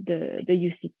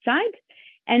UCITS side.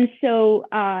 And so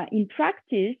in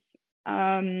practice,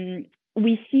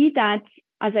 we see that,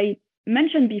 as I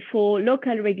mentioned before,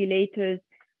 local regulators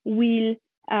will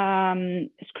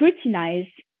scrutinize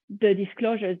the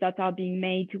disclosures that are being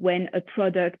made when a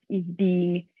product is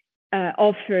being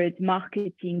offered,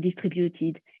 marketing,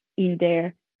 distributed in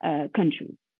their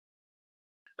country.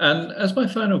 And as my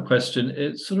final question,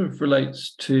 it sort of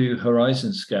relates to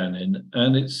horizon scanning,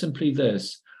 and it's simply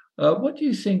this. What do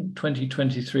you think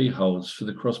 2023 holds for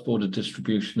the cross-border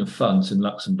distribution of funds in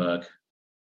Luxembourg?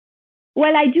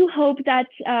 Well, I do hope that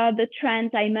the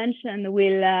trends I mentioned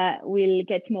will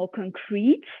get more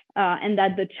concrete, and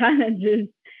that the challenges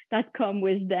that come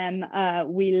with them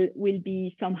will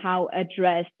be somehow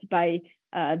addressed by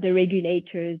the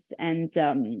regulators and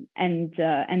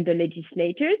the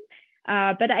legislators.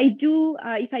 But I do,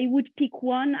 if I would pick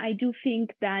one, I do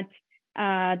think that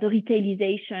the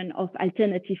retailization of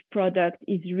alternative products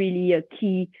is really a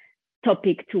key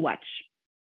topic to watch.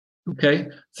 Okay,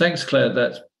 thanks, Claire.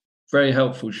 That's very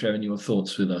helpful sharing your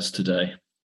thoughts with us today.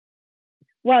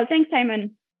 Well, thanks,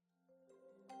 Simon.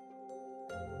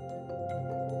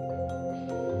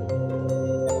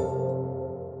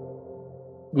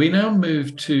 We now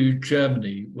move to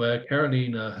Germany, where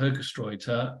Carolina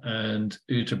Högestreuter and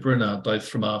Uta Brunner, both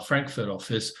from our Frankfurt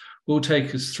office, will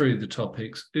take us through the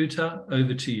topics. Uta,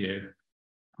 over to you.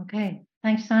 Okay,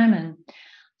 thanks, Simon.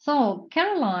 So,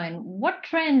 Caroline, what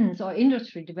trends or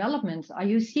industry developments are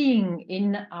you seeing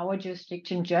in our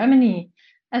jurisdiction, Germany,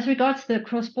 as regards the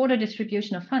cross-border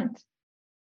distribution of funds?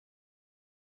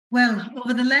 Well,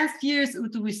 over the last years,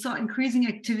 we saw increasing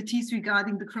activities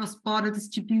regarding the cross-border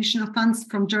distribution of funds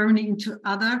from Germany into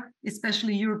other,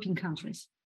 especially European countries.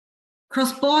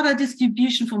 Cross-border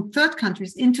distribution from third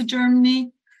countries into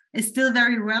Germany is still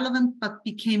very relevant, but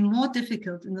became more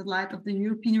difficult in the light of the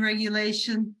European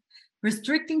regulation,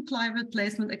 restricting private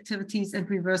placement activities and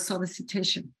reverse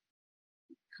solicitation.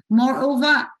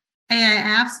 Moreover,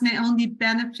 AIFs may only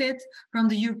benefit from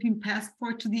the European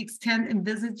passport to the extent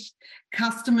envisaged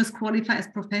customers qualify as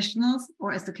professionals,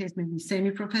 or as the case may be,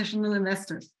 semi-professional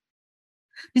investors.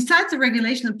 Besides the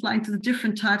regulation applying to the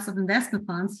different types of investment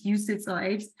funds, UCITS or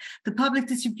AIFs, the public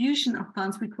distribution of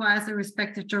funds requires a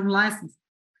respective German license.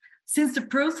 Since the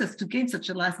process to gain such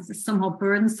a license is somehow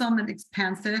burdensome and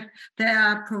expensive, there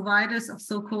are providers of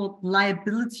so-called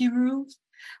liability rules,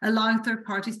 allowing third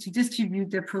parties to distribute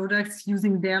their products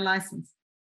using their license.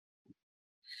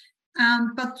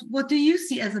 But what do you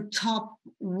see as a top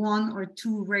 1 or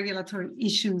 2 regulatory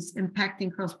issues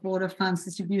impacting cross-border funds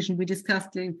distribution? We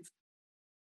discussed it.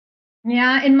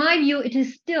 Yeah, in my view, it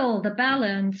is still the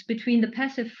balance between the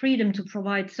passive freedom to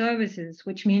provide services,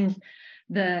 which means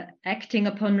the acting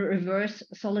upon reverse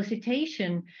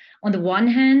solicitation on the one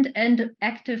hand, and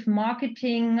active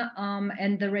marketing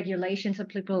and the regulations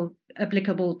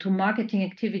applicable to marketing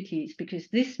activities, because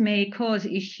this may cause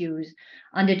issues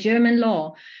under German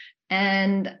law.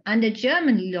 And under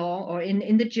German law, or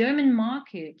in the German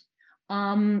market,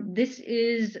 this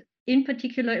is in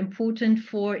particular important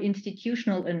for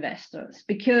institutional investors,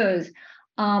 because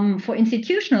for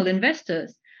institutional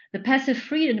investors, the passive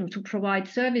freedom to provide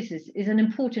services is an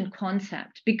important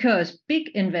concept, because big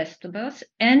investors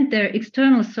and their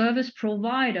external service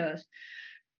providers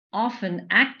often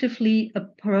actively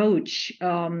approach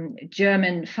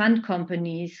German fund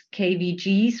companies,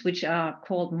 KVGs, which are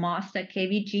called master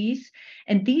KVGs.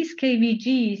 And these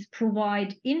KVGs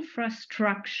provide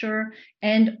infrastructure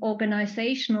and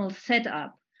organizational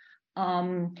setup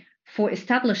for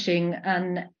establishing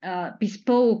a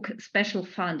bespoke special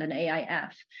fund, an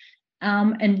AIF.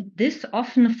 And this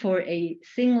often for a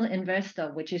single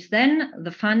investor, which is then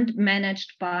the fund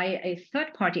managed by a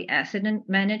third-party asset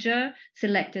manager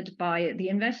selected by the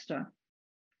investor.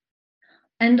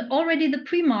 And already the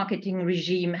pre-marketing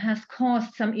regime has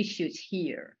caused some issues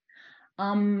here.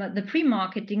 The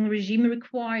pre-marketing regime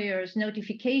requires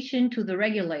notification to the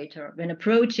regulator when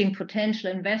approaching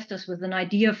potential investors with an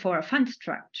idea for a fund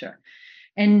structure.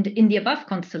 And in the above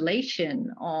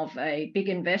constellation of a big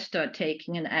investor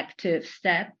taking an active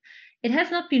step, it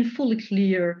has not been fully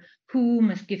clear who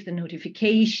must give the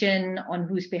notification, on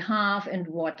whose behalf, and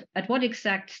at what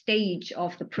exact stage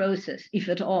of the process, if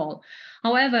at all.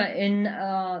 However, in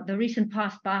the recent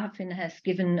past, BaFin has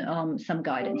given some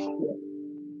guidance here.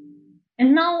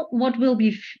 And now what will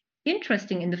be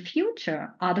interesting in the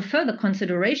future are the further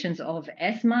considerations of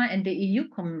ESMA and the EU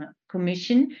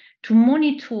Commission to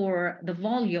monitor the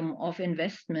volume of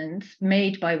investments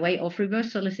made by way of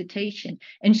reverse solicitation.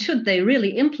 And should they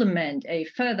really implement a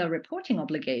further reporting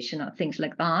obligation or things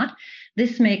like that,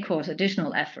 this may cause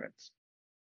additional efforts.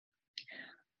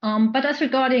 But as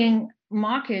regarding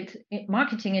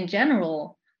marketing in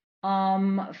general,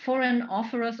 foreign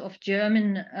offerers of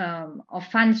of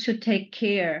funds should take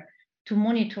care to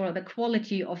monitor the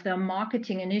quality of their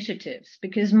marketing initiatives,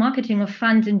 because marketing of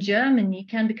funds in Germany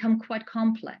can become quite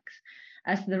complex,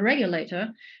 as the regulator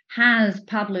has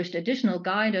published additional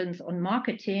guidance on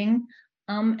marketing,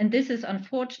 and this is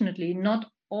unfortunately not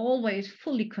always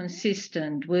fully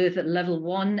consistent with level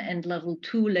 1 and level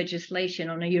 2 legislation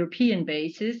on a European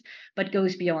basis, but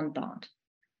goes beyond that.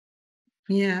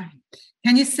 Yeah.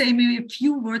 Can you say maybe a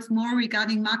few words more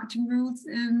regarding marketing rules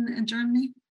in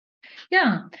Germany?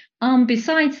 Yeah,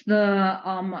 besides the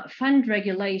fund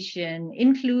regulation,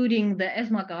 including the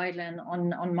ESMA guideline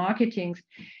on marketing,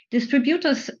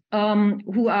 distributors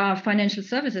who are financial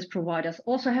services providers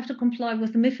also have to comply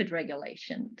with the MiFID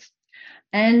regulations.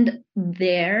 And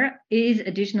there is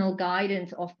additional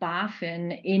guidance of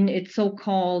BaFin in its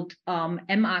so-called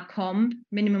MACOM,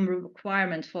 minimum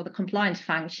requirements for the compliance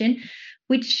function,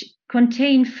 which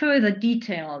contain further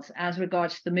details as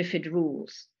regards the MiFID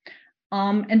rules.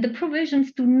 And the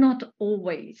provisions do not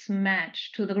always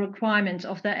match to the requirements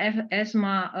of the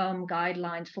ESMA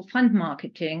guidelines for fund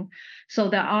marketing. So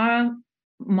there are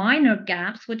minor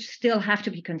gaps which still have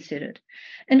to be considered.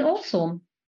 And also,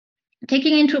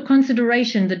 taking into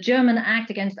consideration the German Act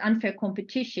Against Unfair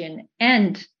Competition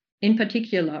and, in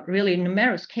particular, really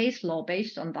numerous case law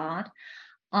based on that,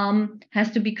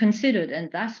 has to be considered, and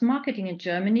thus marketing in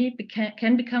Germany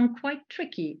can become quite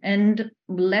tricky and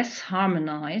less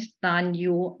harmonized than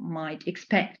you might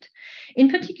expect. In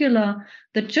particular,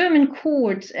 the German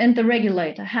courts and the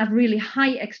regulator have really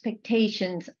high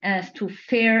expectations as to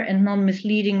fair and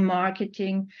non-misleading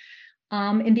marketing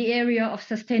in the area of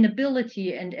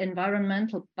sustainability and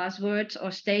environmental buzzwords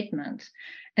or statements.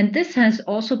 And this has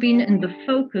also been in the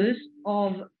focus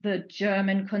of the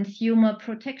German consumer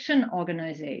protection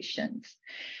organizations.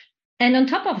 And on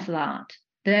top of that,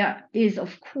 there is,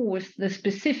 of course, the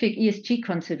specific ESG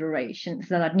considerations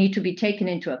that need to be taken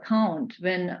into account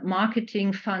when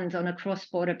marketing funds on a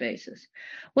cross-border basis.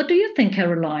 What do you think,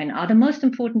 Caroline, are the most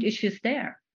important issues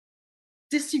there?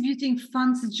 distributing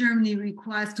funds in Germany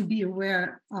requires to be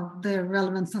aware of the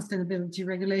relevant sustainability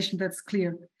regulation, that's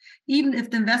clear. Even if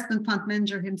the investment fund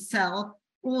manager himself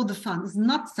or the fund is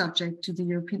not subject to the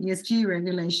European ESG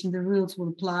regulation, the rules will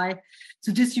apply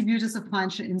to distributors of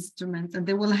financial instruments, and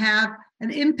they will have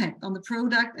an impact on the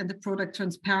product and the product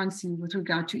transparency with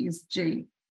regard to ESG.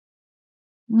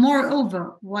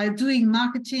 Moreover, while doing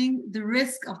marketing, the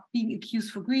risk of being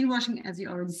accused for greenwashing, as you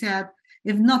already said,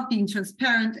 if not being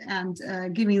transparent and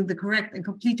giving the correct and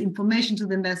complete information to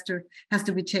the investor, has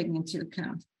to be taken into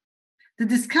account. The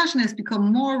discussion has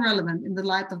become more relevant in the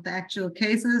light of the actual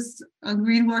cases on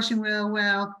greenwashing we're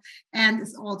aware of, and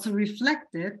is also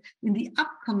reflected in the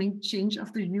upcoming change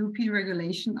of the European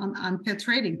regulation on unfair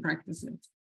trading practices.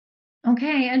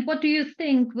 Okay, and what do you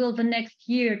think will the next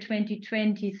year,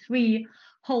 2023,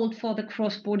 hold for the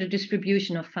cross-border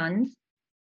distribution of funds?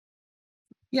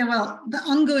 Yeah, well, the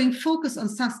ongoing focus on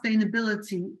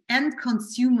sustainability and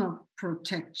consumer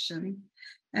protection,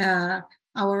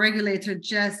 our regulator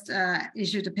just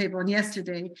issued a paper on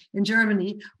yesterday in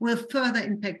Germany, will further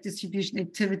impact distribution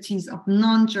activities of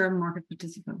non-German market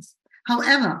participants.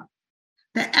 However,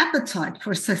 the appetite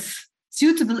for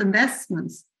suitable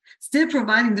investments still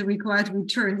providing the required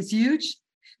return is huge,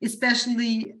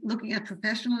 especially looking at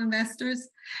professional investors.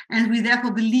 And we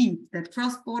therefore believe that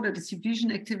cross-border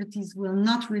distribution activities will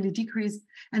not really decrease,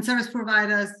 and service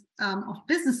providers of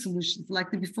business solutions,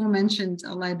 like the before mentioned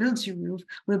liability rule,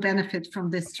 will benefit from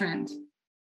this trend.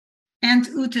 And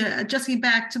Ute, just getting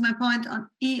back to my point on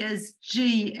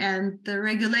ESG and the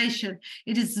regulation,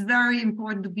 it is very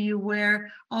important to be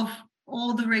aware of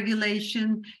all the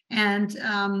regulation, and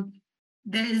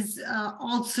there is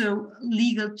also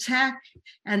legal tech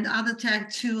and other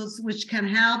tech tools which can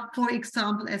help, for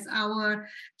example, as our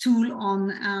tool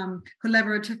on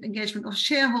collaborative engagement of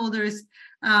shareholders,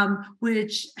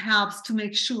 which helps to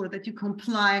make sure that you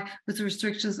comply with the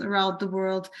restrictions around the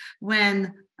world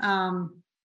when doing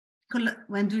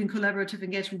collaborative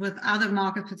engagement with other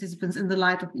market participants in the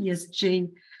light of ESG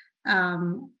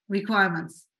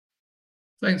requirements.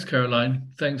 Thanks, Caroline.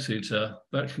 Thanks, Ute.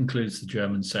 That concludes the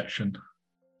German section.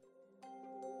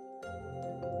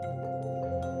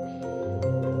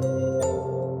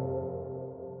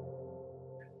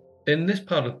 In this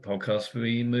part of the podcast,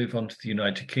 we move on to the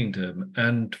United Kingdom.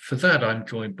 And for that, I'm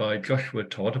joined by Joshua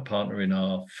Todd, a partner in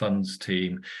our funds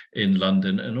team in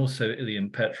London, and also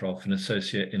Ilian Petrov, an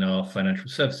associate in our financial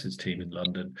services team in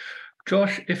London.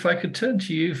 Josh, if I could turn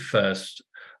to you first,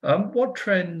 what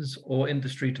trends or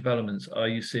industry developments are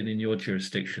you seeing in your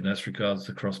jurisdiction as regards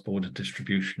the cross-border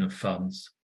distribution of funds?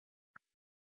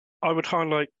 I would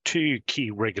highlight two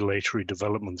key regulatory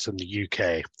developments in the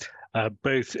UK.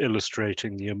 Both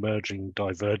illustrating the emerging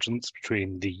divergence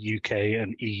between the UK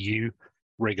and EU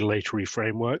regulatory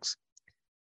frameworks.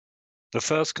 The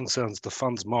first concerns the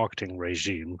funds marketing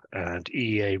regime and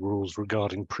EEA rules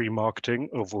regarding pre-marketing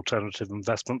of alternative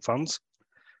investment funds.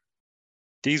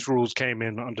 These rules came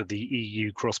in under the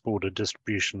EU Cross-Border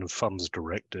Distribution of Funds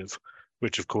Directive,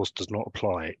 which of course does not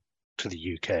apply to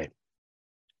the UK.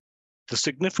 The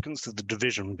significance of the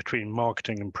division between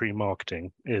marketing and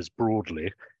pre-marketing is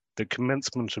broadly the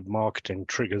commencement of marketing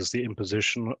triggers the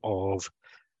imposition of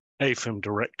AIFM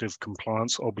directive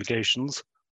compliance obligations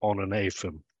on an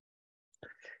AIFM.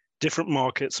 Different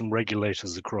markets and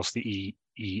regulators across the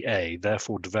EEA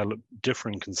therefore develop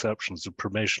differing conceptions of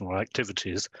promotional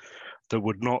activities that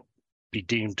would not be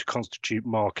deemed to constitute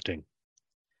marketing.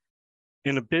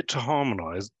 In a bid to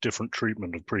harmonise different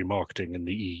treatment of pre-marketing in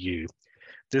the EU,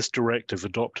 this directive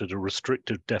adopted a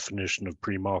restrictive definition of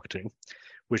pre-marketing,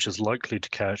 which is likely to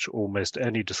catch almost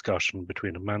any discussion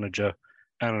between a manager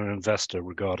and an investor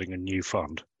regarding a new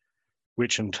fund,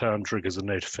 which in turn triggers a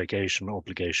notification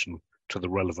obligation to the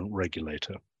relevant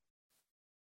regulator.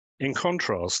 In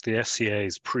contrast, the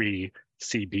FCA's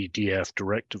pre-CBDF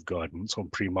directive guidance on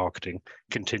pre-marketing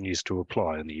continues to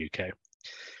apply in the UK,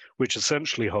 which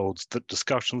essentially holds that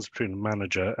discussions between a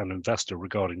manager and investor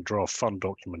regarding draft fund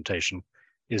documentation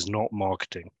is not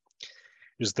marketing.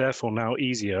 It is therefore now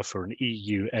easier for an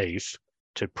EU AIF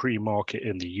to pre-market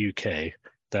in the UK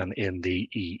than in the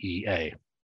EEA.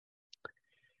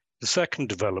 The second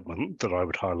development that I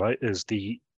would highlight is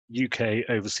the UK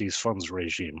Overseas Funds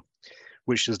regime,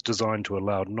 which is designed to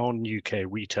allow non-UK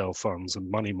retail funds and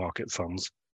money market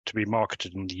funds to be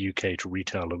marketed in the UK to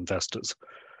retail investors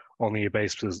on the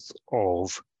basis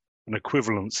of an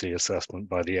equivalency assessment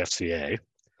by the FCA,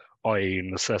 i.e.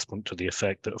 an assessment to the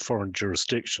effect that a foreign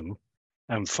jurisdiction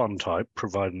and fund type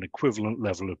provide an equivalent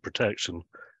level of protection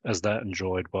as that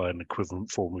enjoyed by an equivalent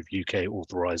form of UK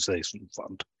authorization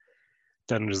fund.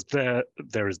 Then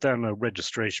there is then a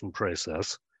registration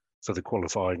process for the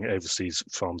qualifying overseas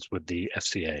funds with the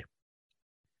FCA.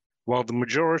 While the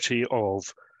majority of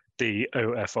the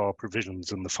OFR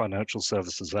provisions in the Financial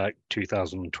Services Act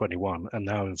 2021 are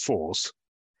now in force,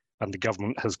 and the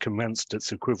government has commenced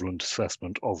its equivalent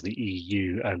assessment of the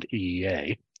EU and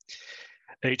EEA,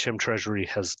 HM Treasury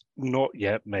has not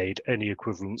yet made any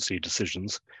equivalency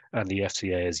decisions, and the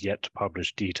FCA has yet to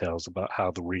publish details about how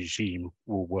the regime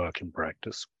will work in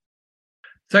practice.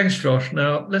 Thanks, Josh.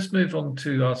 Now, let's move on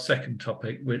to our second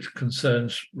topic, which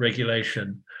concerns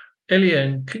regulation.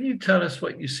 Eliane, can you tell us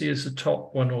what you see as the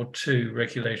top one or two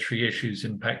regulatory issues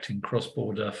impacting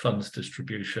cross-border funds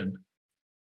distribution?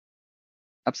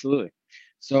 Absolutely.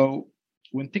 So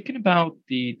when thinking about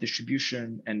the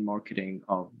distribution and marketing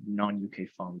of non-UK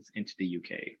funds into the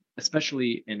UK,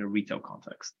 especially in a retail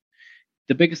context,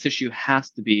 the biggest issue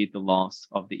has to be the loss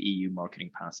of the EU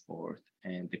marketing passport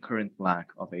and the current lack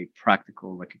of a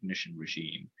practical recognition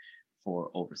regime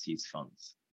for overseas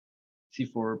funds. See,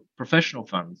 for professional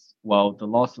funds, while the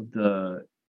loss of the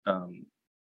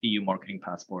EU marketing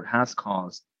passport has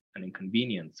caused an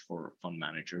inconvenience for fund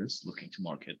managers looking to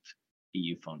market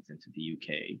EU funds into the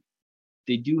UK,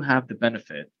 they do have the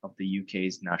benefit of the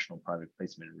UK's national private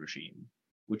placement regime,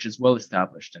 which is well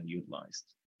established and utilized.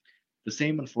 The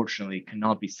same, unfortunately,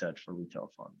 cannot be said for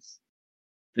retail funds.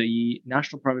 The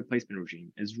national private placement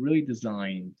regime is really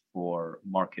designed for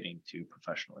marketing to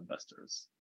professional investors.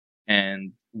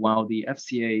 And while the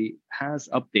FCA has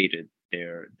updated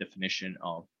their definition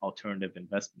of alternative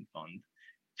investment fund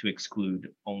to exclude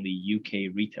only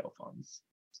UK retail funds,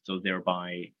 so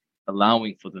thereby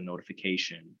allowing for the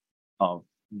notification of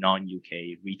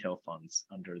non-UK retail funds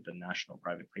under the national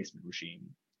private placement regime,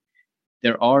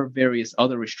 there are various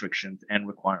other restrictions and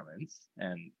requirements.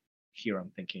 And here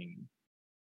I'm thinking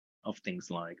of things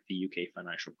like the UK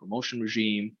financial promotion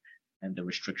regime and the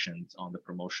restrictions on the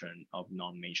promotion of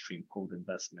non-mainstream pooled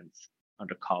investments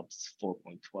under COBS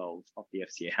 4.12 of the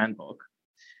FCA handbook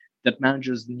that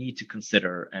managers need to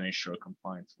consider and ensure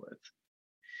compliance with.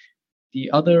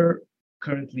 The other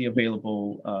currently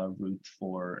available route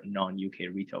for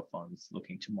non-UK retail funds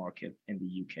looking to market in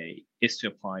the UK is to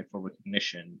apply for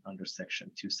recognition under Section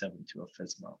 272 of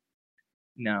FSMA.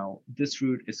 Now, this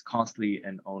route is costly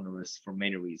and onerous for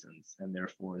many reasons, and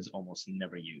therefore is almost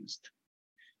never used.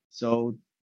 So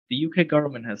the UK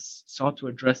government has sought to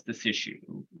address this issue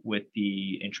with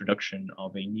the introduction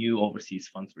of a new overseas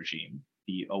funds regime,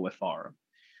 the OFR,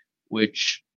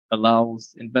 which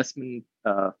allows investment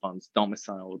funds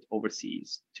domiciled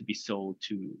overseas to be sold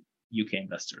to UK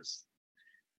investors.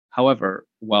 However,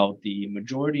 while the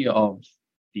majority of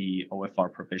the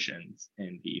OFR provisions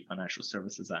in the Financial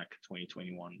Services Act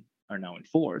 2021 are now in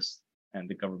force, and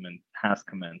the government has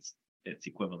commenced its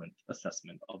equivalent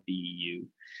assessment of the EU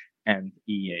and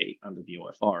EEA under the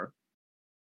OFR,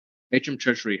 HM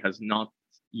Treasury has not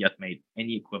yet made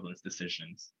any equivalence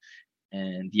decisions,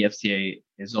 and the FCA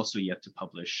is also yet to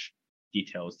publish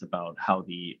details about how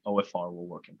the OFR will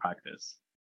work in practice.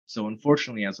 So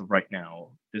unfortunately, as of right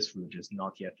now, this route is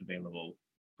not yet available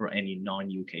for any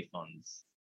non-UK funds,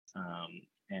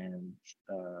 and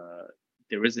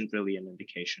there isn't really an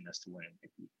indication as to when it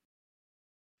might be.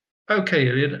 Okay,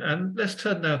 Eliane, and let's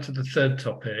turn now to the third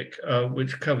topic,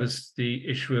 which covers the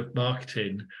issue of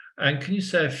marketing. And can you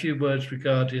say a few words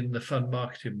regarding the fund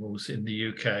marketing rules in the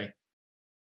UK?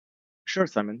 Sure,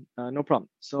 Simon, no problem.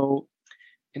 So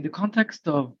in the context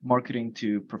of marketing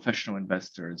to professional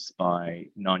investors by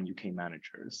non-UK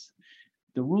managers,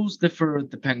 the rules differ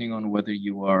depending on whether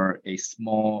you are a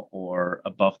small or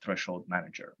above threshold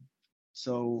manager.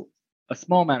 So a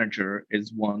small manager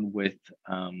is one with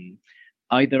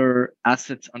either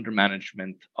assets under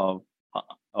management of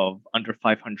under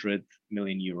 500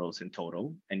 million euros in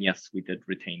total, and yes, we did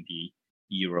retain the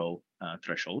euro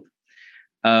threshold,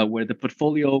 where the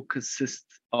portfolio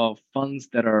consists of funds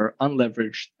that are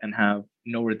unleveraged and have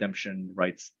no redemption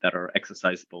rights that are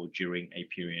exercisable during a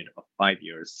period of 5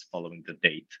 years following the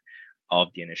date of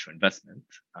the initial investment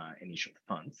in each of the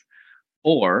funds,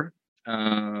 or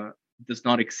does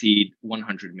not exceed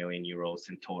 100 million euros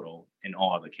in total in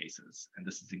all other cases. And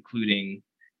this is including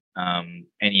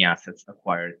any assets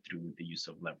acquired through the use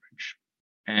of leverage.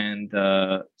 And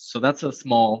so that's a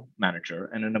small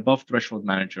manager, and an above threshold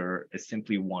manager is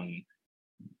simply one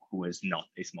who is not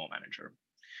a small manager.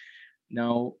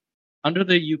 Now, under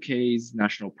the UK's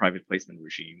national private placement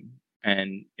regime,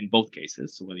 and in both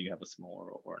cases, so whether you have a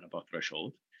small or an above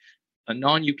threshold, a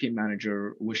non-UK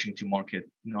manager wishing to market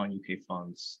non-UK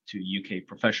funds to UK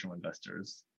professional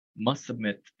investors must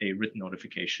submit a written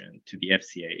notification to the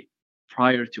FCA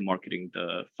prior to marketing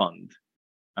the fund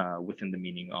within the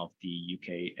meaning of the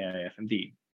UK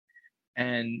AIFMD.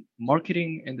 And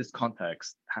marketing in this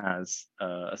context has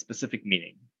a specific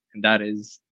meaning, and that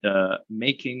is the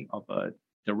making of a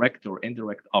direct or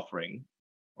indirect offering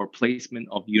or placement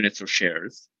of units or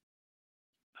shares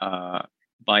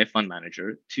by a fund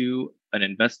manager to an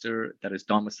investor that is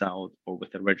domiciled or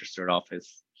with a registered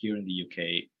office here in the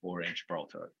UK or in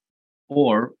Gibraltar,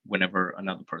 or whenever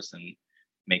another person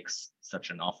makes such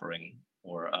an offering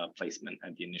or a placement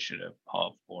at the initiative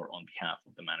of or on behalf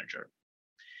of the manager.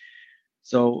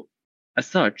 So, as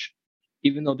such,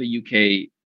 even though the UK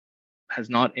has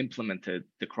not implemented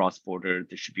the cross-border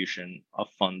distribution of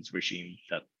funds regime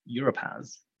that Europe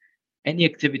has, any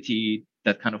activity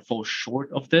that kind of falls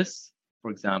short of this,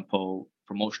 for example,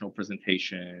 promotional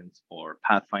presentations or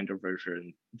Pathfinder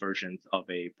versions of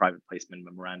a private placement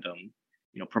memorandum,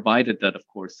 provided that, of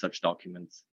course, such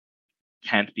documents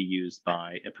can't be used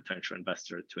by a potential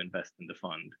investor to invest in the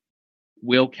fund,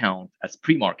 will count as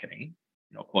pre-marketing,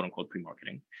 quote unquote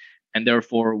pre-marketing, and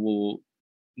therefore will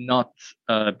not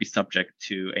be subject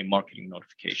to a marketing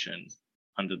notification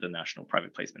under the national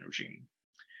private placement regime.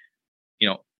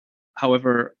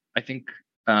 However, I think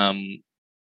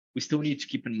we still need to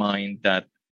keep in mind that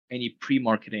any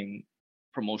pre-marketing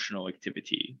promotional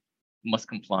activity must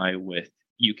comply with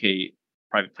UK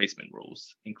private placement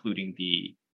rules, including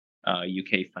the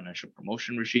UK financial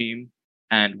promotion regime,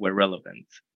 and where relevant,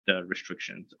 the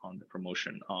restrictions on the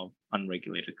promotion of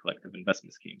unregulated collective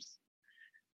investment schemes.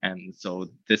 And so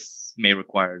this may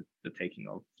require the taking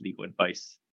of legal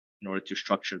advice in order to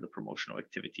structure the promotional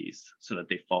activities so that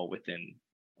they fall within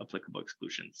applicable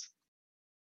exclusions.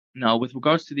 Now, with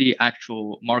regards to the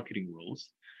actual marketing rules,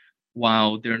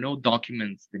 while there are no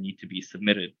documents that need to be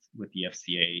submitted with the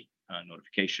FCA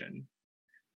notification,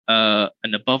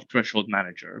 an above threshold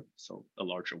manager, so a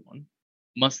larger one,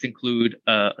 must include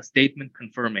a statement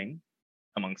confirming,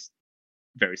 amongst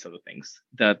various other things,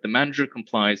 that the manager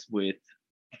complies with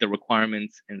the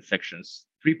requirements in sections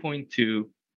 3.2,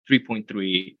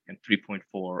 3.3, and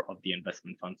 3.4 of the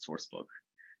investment fund sourcebook,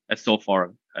 as so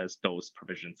far as those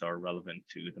provisions are relevant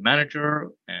to the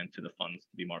manager and to the funds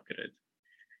to be marketed.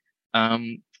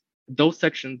 Those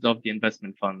sections of the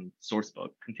investment fund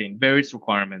sourcebook contain various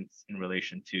requirements in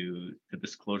relation to the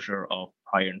disclosure of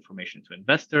prior information to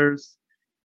investors,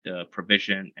 the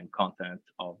provision and content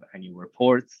of annual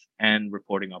reports, and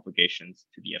reporting obligations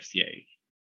to the FCA.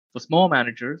 For small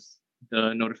managers,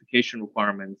 the notification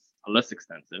requirements are less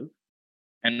extensive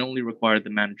and only require the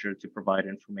manager to provide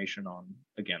information on,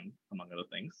 again, among other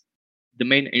things, the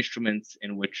main instruments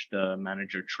in which the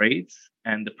manager trades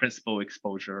and the principal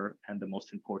exposure and the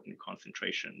most important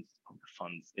concentrations of the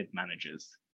funds it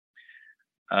manages.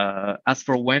 As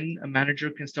for when a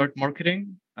manager can start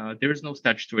marketing, there is no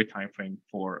statutory timeframe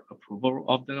for approval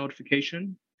of the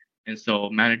notification. And so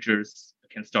managers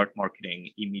can start marketing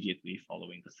immediately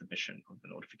following the submission of the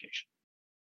notification.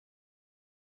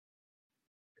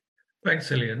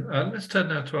 Thanks, Ilian. Let's turn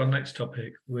now to our next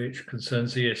topic, which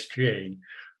concerns ESG.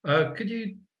 Could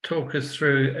you talk us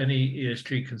through any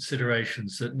ESG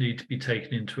considerations that need to be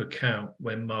taken into account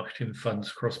when marketing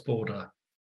funds cross-border?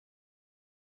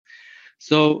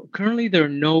 So currently there are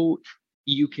no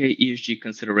UK ESG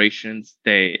considerations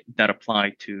that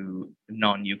apply to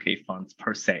non-UK funds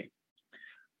per se.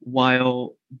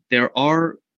 While there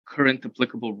are current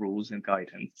applicable rules and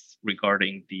guidance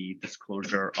regarding the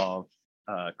disclosure of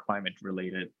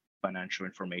climate-related financial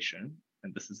information,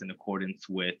 and this is in accordance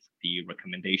with the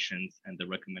recommendations and the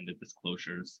recommended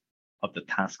disclosures of the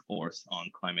Task Force on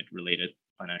Climate-Related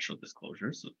Financial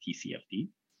Disclosures, so TCFD.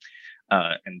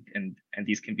 And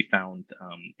these can be found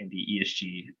in the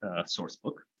ESG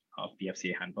sourcebook of the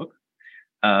FCA handbook.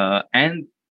 And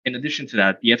in addition to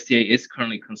that, the FCA is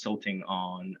currently consulting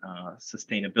on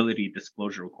sustainability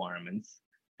disclosure requirements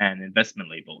and investment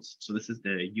labels. So this is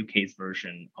the UK's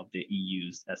version of the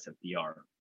EU's SFDR.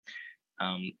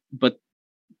 But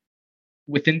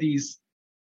within these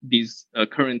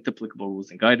current applicable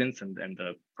rules and guidance and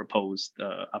the proposed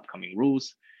upcoming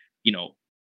rules,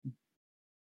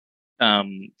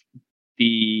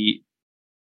 the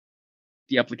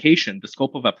application, the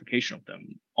scope of application of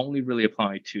them only really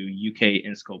apply to UK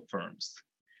in-scope firms.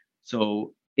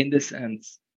 So in this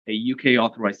sense, UK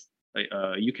authorized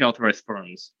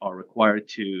firms are required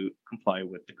to comply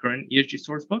with the current ESG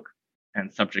sourcebook,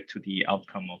 and subject to the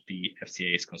outcome of the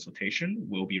FCA's consultation,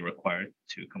 will be required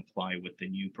to comply with the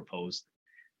new proposed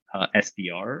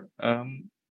SDR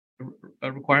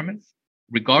requirements,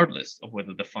 regardless of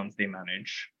whether the funds they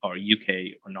manage are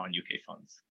UK or non-UK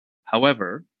funds.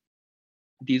 However,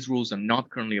 these rules are not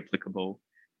currently applicable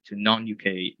to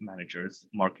non-UK managers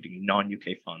marketing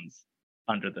non-UK funds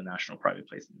under the national private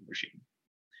placement regime.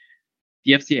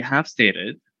 the FCA have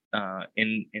stated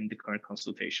in the current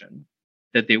consultation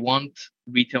that they want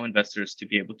retail investors to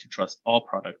be able to trust all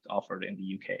products offered in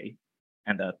the UK,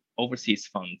 and that overseas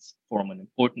funds form an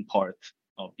important part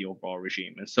of the overall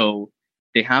regime. And so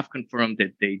they have confirmed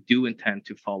that they do intend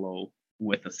to follow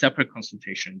with a separate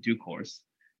consultation in due course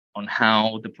on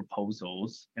how the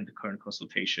proposals in the current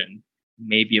consultation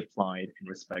may be applied in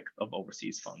respect of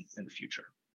overseas funds in the future.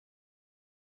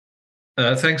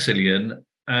 Thanks, Ilian.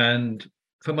 And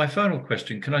for my final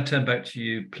question, can I turn back to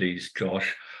you, please,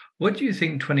 Josh? What do you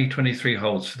think 2023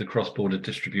 holds for the cross-border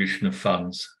distribution of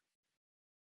funds?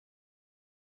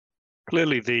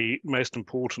 Clearly, the most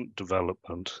important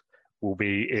development will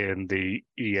be in the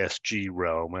ESG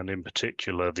realm, and in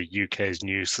particular, the UK's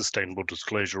new sustainable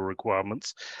disclosure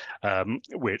requirements,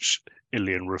 which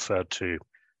Ilian referred to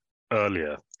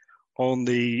earlier. On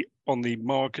the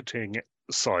marketing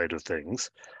side of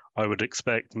things, I would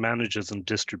expect managers and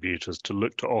distributors to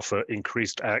look to offer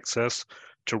increased access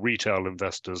to retail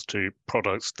investors to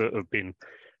products that have been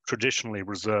traditionally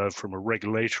reserved, from a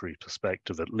regulatory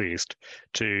perspective at least,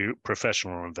 to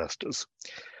professional investors.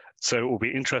 So it will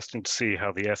be interesting to see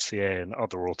how the FCA and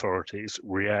other authorities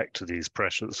react to these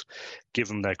pressures,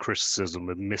 given their criticism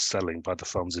of mis-selling by the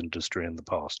funds industry in the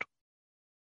past.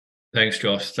 Thanks,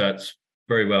 Josh. That's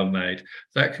very well made.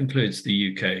 That concludes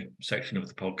the UK section of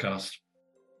the podcast.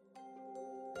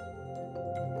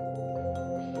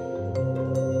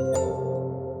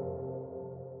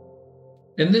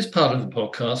 In this part of the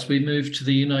podcast, we move to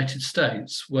the United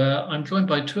States, where I'm joined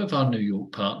by two of our New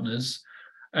York partners,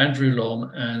 Andrew Lom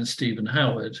and Stephen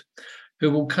Howard, who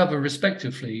will cover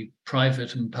respectively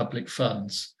private and public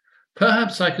funds.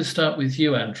 Perhaps I could start with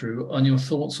you, Andrew, on your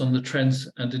thoughts on the trends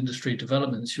and industry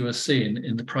developments you are seeing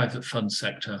in the private fund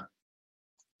sector.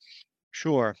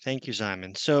 Sure. Thank you,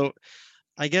 Simon. So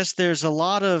I guess there's a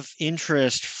lot of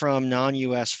interest from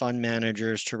non-US fund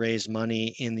managers to raise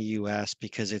money in the US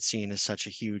because it's seen as such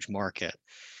a huge market.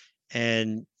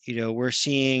 And, we're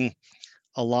seeing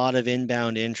a lot of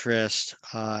inbound interest.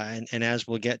 And as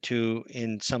we'll get to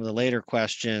in some of the later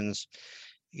questions,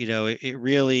 it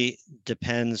really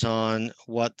depends on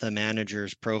what the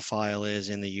manager's profile is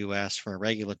in the US from a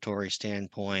regulatory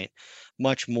standpoint,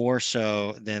 much more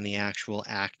so than the actual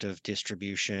act of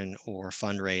distribution or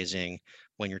fundraising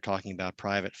when you're talking about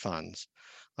private funds.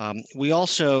 We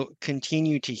also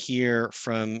continue to hear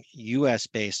from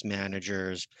US-based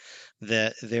managers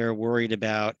that they're worried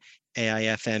about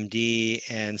AIFMD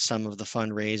and some of the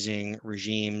fundraising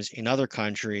regimes in other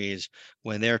countries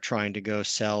when they're trying to go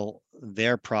sell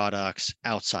their products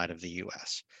outside of the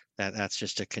US. That's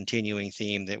just a continuing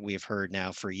theme that we've heard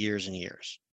now for years and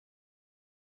years.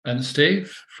 And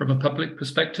Steve, from a public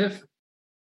perspective?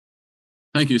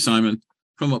 Thank you, Simon.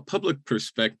 From a public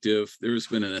perspective, there's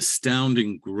been an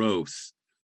astounding growth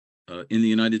in the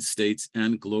United States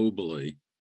and globally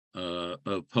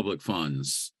of public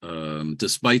funds.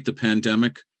 Despite the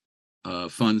pandemic,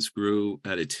 funds grew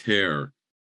at a tear.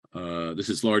 This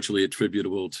is largely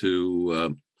attributable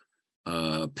to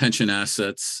pension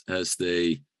assets as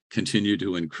they continue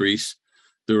to increase.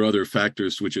 There are other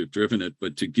factors which have driven it,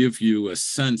 but to give you a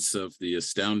sense of the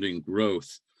astounding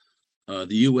growth, the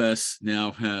US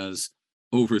now has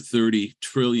over $30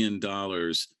 trillion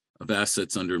of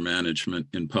assets under management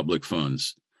in public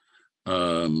funds.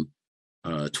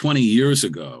 20 years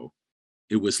ago,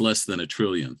 it was less than $1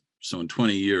 trillion. So in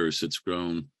 20 years, it's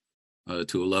grown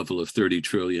to a level of 30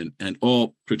 trillion, and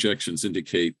all projections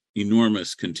indicate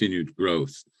enormous continued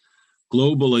growth.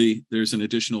 Globally, there's an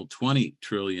additional 20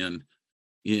 trillion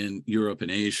in Europe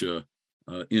and Asia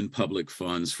in public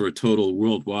funds for a total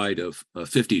worldwide of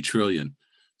 50 trillion.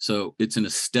 So it's an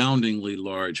astoundingly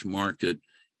large market.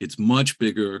 It's much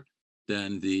bigger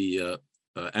than the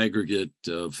aggregate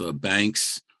of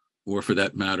banks, or for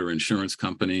that matter, insurance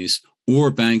companies,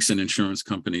 or banks and insurance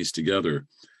companies together.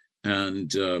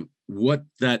 And what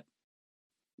that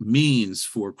means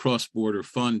for cross-border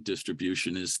fund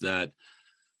distribution is that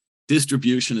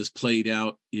distribution is played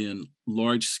out in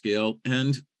large-scale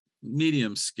and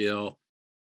medium-scale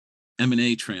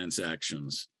M&A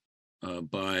transactions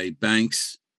by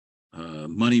banks,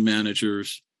 money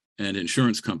managers, and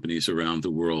insurance companies around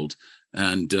the world.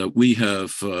 And we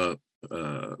have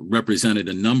represented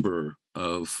a number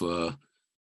of,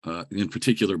 in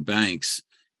particular, banks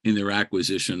in their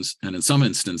acquisitions, and in some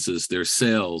instances, their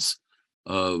sales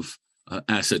of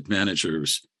asset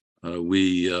managers.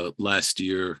 We last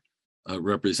year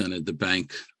represented the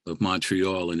Bank of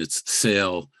Montreal in its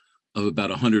sale of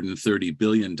about $130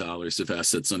 billion of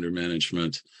assets under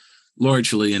management,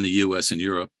 largely in the US and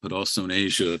Europe, but also in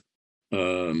Asia.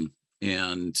 And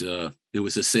it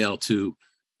was a sale to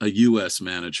a U.S.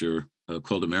 manager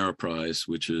called Ameriprise,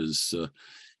 which is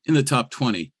in the top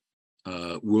 20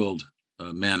 world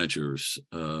managers,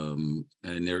 and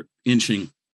they're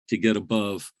inching to get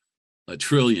above $1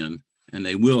 trillion, and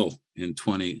they will in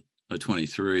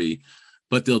 2023.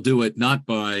 But they'll do it not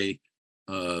by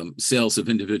sales of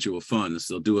individual funds.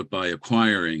 They'll do it by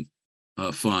acquiring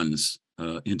funds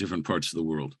in different parts of the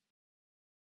world.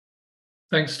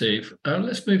 Thanks, Steve.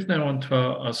 Let's move now on to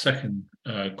our second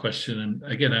question. And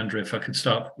again, Andrew, if I could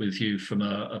start with you from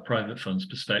a private funds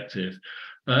perspective.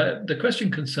 The question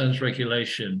concerns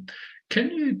regulation. Can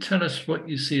you tell us what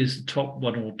you see as the top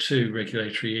 1 or 2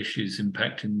 regulatory issues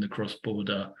impacting the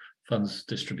cross-border funds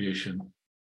distribution?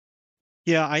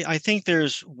 Yeah, I think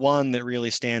there's one that really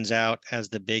stands out as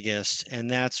the biggest, and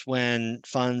that's when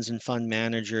funds and fund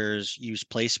managers use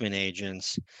placement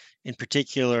agents, in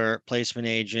particular, placement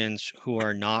agents who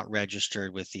are not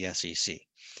registered with the SEC.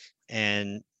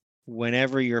 And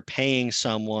whenever you're paying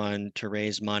someone to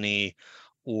raise money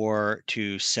or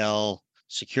to sell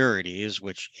securities,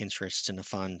 which interests in a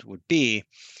fund would be,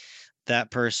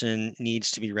 that person needs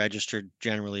to be registered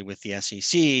generally with the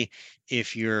SEC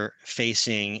if you're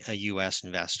facing a US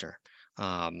investor.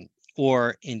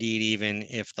 Or indeed, even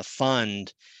if the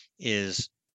fund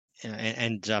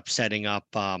ends up setting up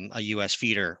a US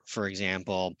feeder, for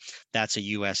example, that's a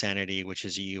US entity, which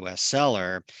is a US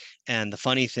seller. And the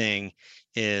funny thing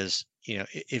is,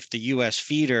 if the US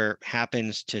feeder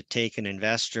happens to take an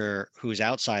investor who's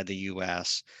outside the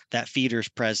US, that feeder's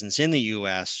presence in the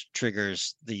US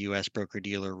triggers the US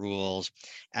broker-dealer rules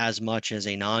as much as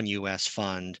a non-US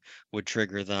fund would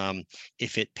trigger them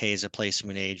if it pays a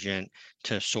placement agent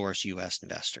to source US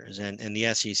investors. And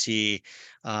the SEC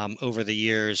over the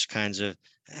years kind of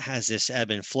has this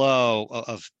ebb and flow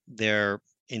of their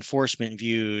enforcement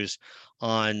views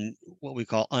on what we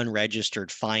call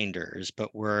unregistered finders,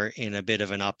 but we're in a bit of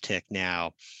an uptick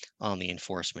now on the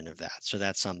enforcement of that. So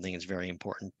that's something that's very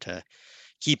important to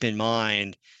keep in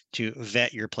mind, to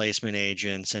vet your placement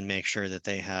agents and make sure that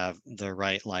they have the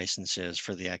right licenses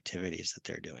for the activities that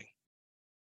they're doing.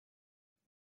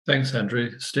 Thanks,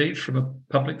 Andrew. Steve, from a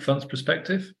public funds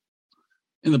perspective?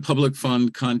 In the public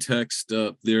fund context,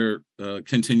 there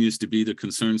continues to be the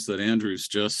concerns that Andrew's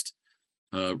just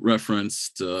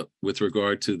referenced with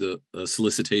regard to the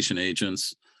solicitation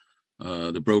agents,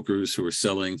 the brokers who are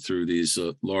selling through these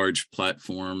large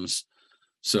platforms.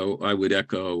 So I would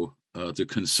echo the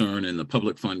concern in the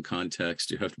public fund context.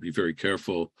 You have to be very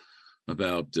careful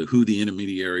about who the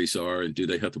intermediaries are and do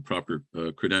they have the proper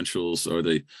credentials? Are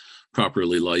they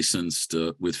properly licensed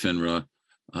with FINRA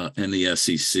and the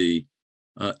SEC?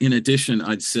 In addition,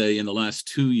 I'd say in the last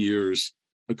 2 years,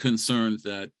 a concern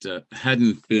that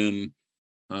hadn't been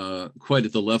quite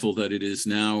at the level that it is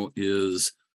now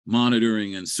is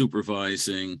monitoring and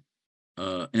supervising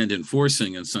and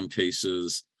enforcing, in some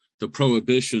cases, the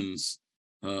prohibitions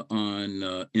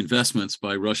on investments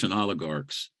by Russian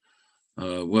oligarchs.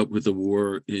 What with the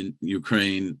war in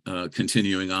Ukraine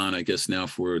continuing on, I guess now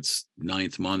for its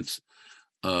 9th month,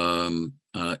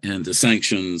 and the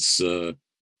sanctions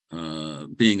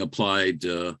being applied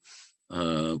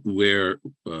where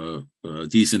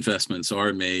these investments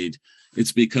are made,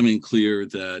 it's becoming clear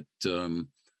that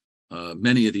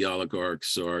many of the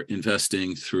oligarchs are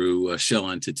investing through shell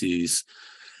entities,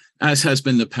 as has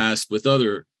been the past with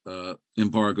other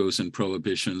embargoes and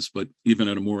prohibitions, but even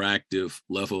at a more active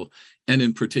level, and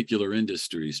in particular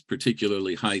industries,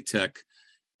 particularly high-tech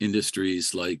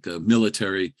industries like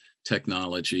military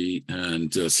technology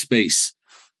and space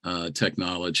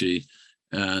technology.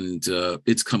 And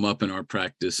it's come up in our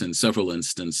practice in several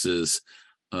instances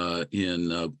in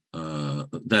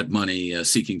that money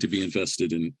seeking to be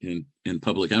invested in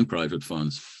public and private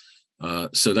funds.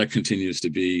 So that continues to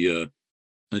be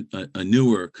a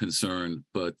newer concern,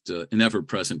 but an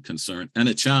ever-present concern and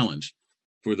a challenge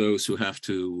for those who have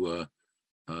to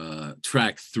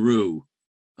track through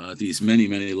these many,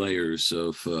 many layers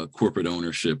of corporate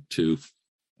ownership to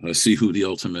see who the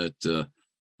ultimate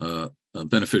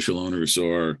beneficial owners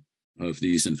are of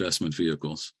these investment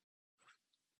vehicles.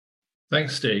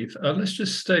 Thanks, Steve. Let's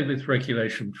just stay with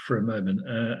regulation for a moment.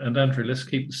 And Andrew, let's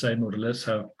keep the same order. Let's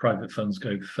have private funds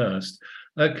go first.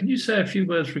 Can you say a few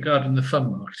words regarding the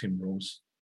fund marketing rules?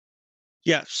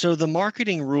 Yeah, so the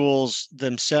marketing rules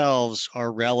themselves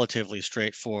are relatively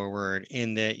straightforward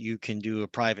in that you can do a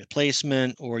private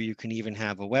placement or you can even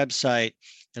have a website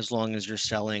as long as you're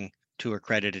selling to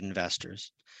accredited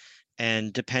investors.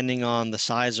 And depending on the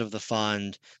size of the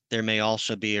fund, there may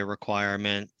also be a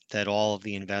requirement that all of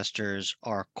the investors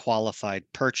are qualified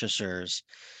purchasers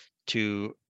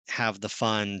to have the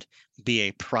fund be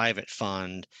a private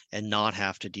fund and not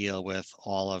have to deal with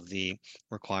all of the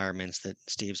requirements that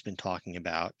Steve's been talking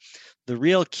about. The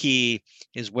real key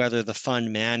is whether the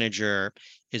fund manager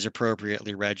is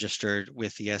appropriately registered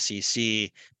with the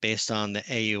SEC based on the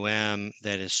AUM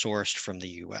that is sourced from the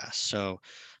US. So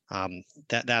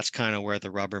that's kind of where the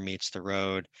rubber meets the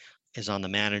road, is on the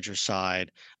manager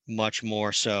side, much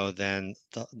more so than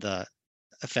the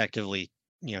effectively,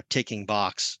 ticking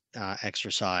box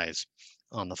exercise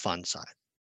on the fund side.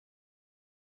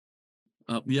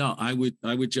 Yeah, I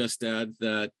would just add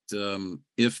that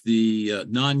if the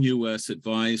non-U.S.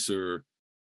 advisor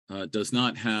does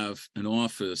not have an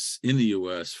office in the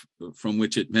U.S. from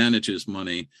which it manages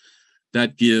money,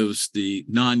 that gives the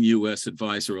non-U.S.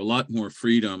 advisor a lot more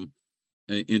freedom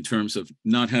in terms of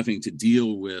not having to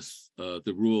deal with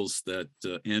the rules that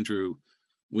Andrew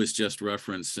was just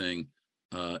referencing.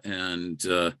 And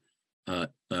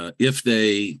if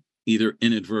they either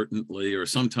inadvertently or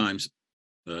sometimes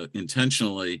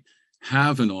intentionally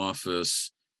have an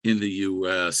office in the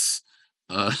U.S.,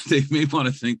 they may want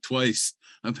to think twice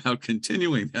about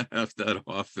continuing to have that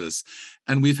office.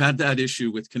 And we've had that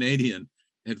issue with Canadian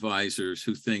advisors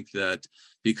who think that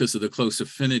because of the close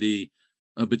affinity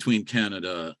between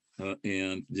Canada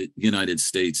and the United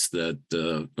States that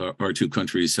our two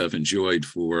countries have enjoyed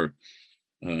for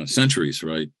centuries,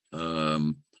 right?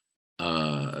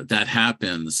 That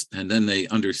happens, and then they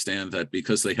understand that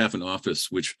because they have an office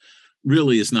which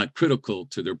really is not critical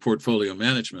to their portfolio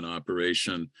management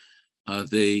operation,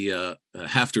 they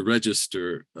have to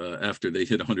register after they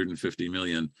hit 150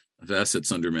 million of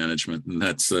assets under management, and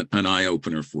that's an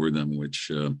eye-opener for them, which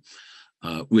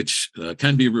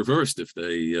can be reversed if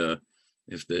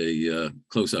they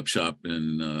close up shop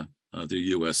in their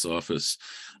U.S. office.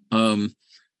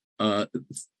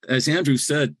 As Andrew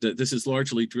said, this is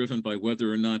largely driven by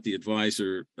whether or not the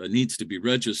advisor needs to be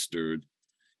registered.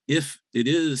 If it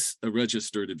is a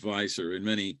registered advisor, and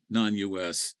many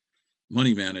non-U.S.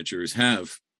 money managers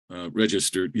have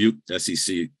registered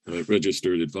SEC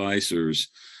registered advisors,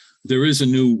 there is a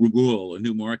new rule, a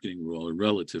new marketing rule, a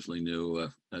relatively new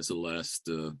as the last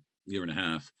year and a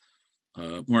half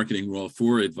marketing rule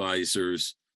for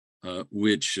advisors,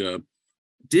 which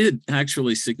did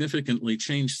actually significantly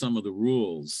change some of the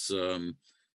rules.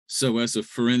 So as a,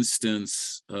 for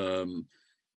instance,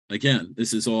 again,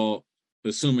 this is all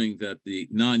assuming that the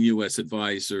non-US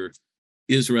advisor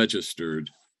is registered.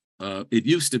 It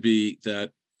used to be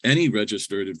that any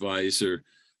registered advisor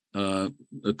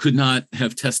could not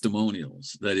have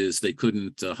testimonials. That is, they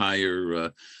couldn't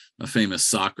hire a famous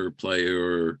soccer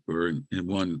player or in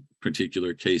one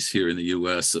particular case here in the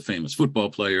US, a famous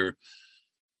football player,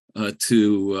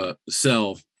 to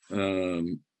sell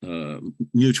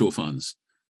mutual funds.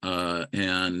 It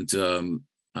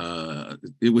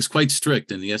was quite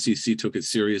strict, and the SEC took it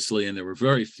seriously, and there were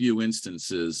very few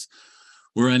instances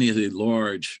where any of the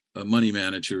large money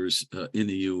managers in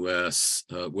the US,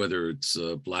 whether it's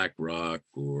BlackRock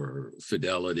or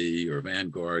Fidelity or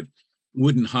Vanguard,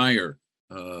 wouldn't hire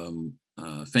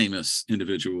famous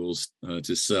individuals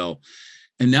to sell.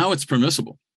 And now it's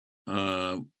permissible.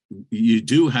 You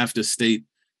do have to state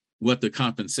what the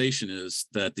compensation is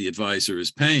that the advisor is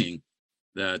paying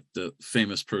that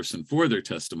famous person for their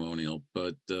testimonial.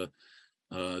 But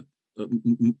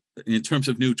in terms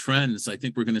of new trends, I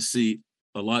think we're going to see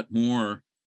a lot more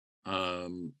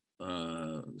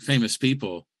famous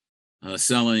people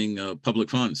selling public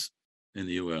funds in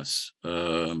the US.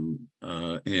 And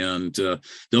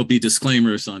there'll be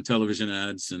disclaimers on television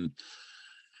ads and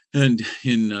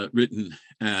in written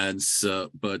ads,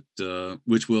 but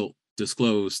which will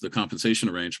disclose the compensation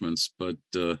arrangements. But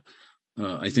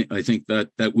I think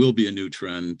that will be a new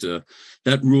trend.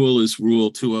 That rule is Rule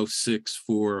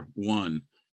 20641.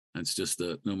 That's just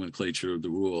the nomenclature of the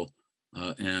rule.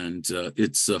 And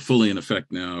it's fully in effect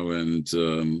now. And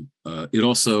it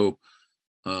also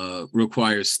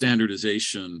requires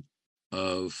standardization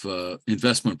of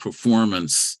investment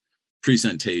performance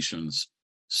presentations.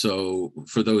 So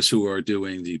for those who are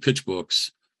doing the pitch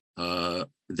books,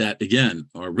 that again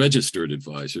are registered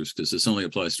advisors, because this only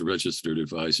applies to registered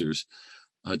advisors,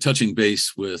 touching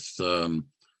base with the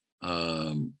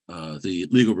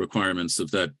legal requirements of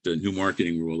that new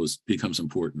marketing rule becomes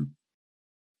important.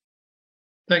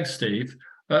 Thanks, Steve.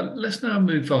 Let's now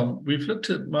move on. We've looked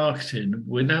at marketing.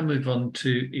 We'll now move on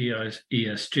to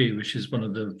ESG, which is one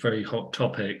of the very hot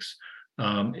topics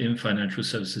in financial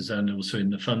services and also in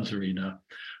the funds arena.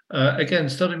 Again,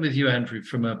 starting with you, Andrew,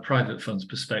 from a private funds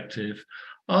perspective,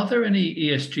 are there any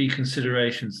ESG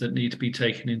considerations that need to be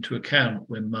taken into account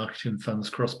when marketing funds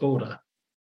cross-border?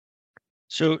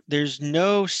 So there's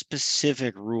no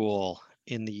specific rule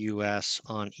in the US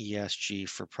on ESG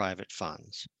for private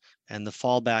funds. And the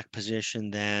fallback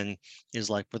position then is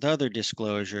like with other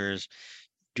disclosures,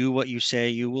 do what you say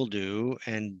you will do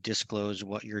and disclose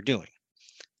what you're doing.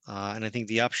 And I think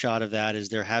the upshot of that is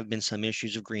there have been some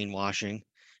issues of greenwashing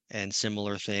and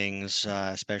similar things,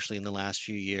 especially in the last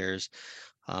few years.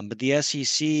 But the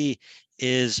SEC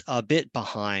is a bit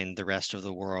behind the rest of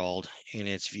the world in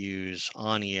its views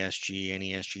on ESG and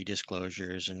ESG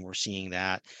disclosures, and we're seeing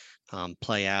that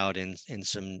play out in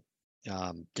some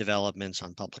developments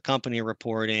on public company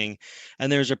reporting.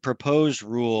 And there's a proposed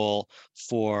rule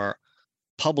for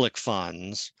public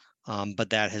funds, but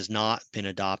that has not been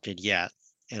adopted yet.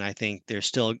 And I think there's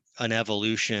still an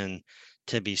evolution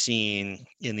to be seen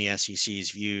in the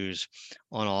SEC's views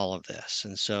on all of this.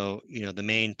 And so, the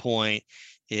main point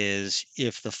is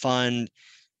if the fund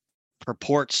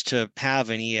purports to have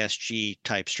an ESG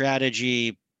type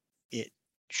strategy, it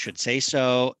should say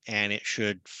so, and it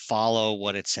should follow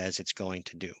what it says it's going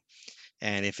to do.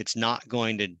 And if it's not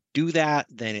going to do that,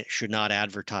 then it should not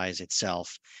advertise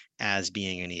itself as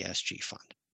being an ESG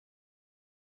fund.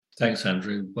 Thanks,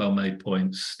 Andrew. Well made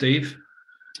points. Steve?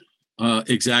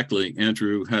 Exactly.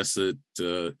 Andrew has it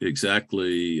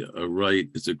exactly right.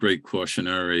 It's a great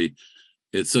cautionary.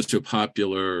 It's such a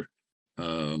popular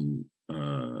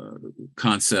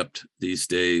concept these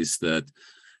days that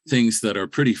things that are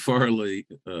pretty farly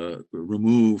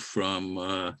removed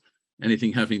from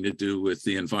anything having to do with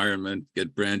the environment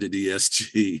get branded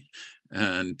ESG.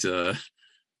 And the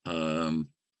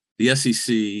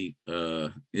SEC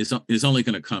is only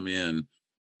going to come in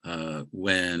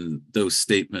when those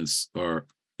statements are,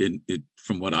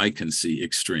 from what I can see,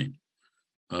 extreme.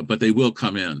 But they will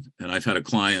come in. And I've had a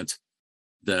client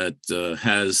that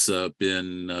has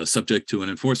been subject to an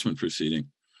enforcement proceeding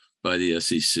by the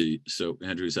SEC. So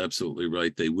Andrew's absolutely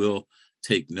right. They will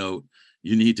take note.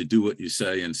 You need to do what you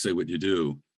say and say what you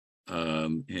do.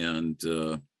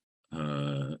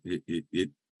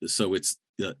 So it's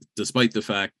despite the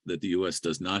fact that the US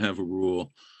does not have a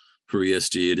rule for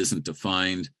ESG, it isn't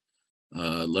defined,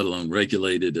 let alone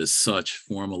regulated as such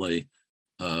formally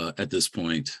at this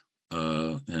point.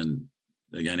 And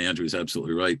again, Andrew's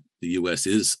absolutely right. The US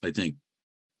is, I think,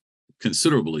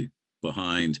 considerably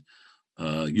behind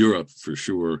Europe for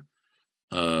sure.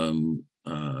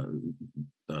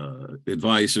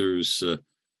 Advisors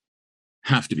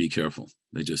have to be careful.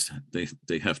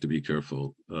 They have to be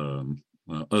careful.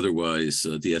 Otherwise,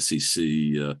 the SEC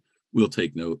will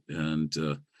take note, and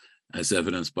as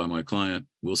evidenced by my client,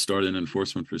 we'll start an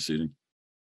enforcement proceeding.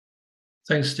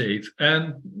 Thanks, Steve.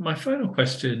 And my final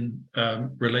question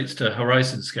relates to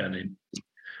horizon scanning.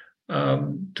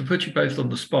 To put you both on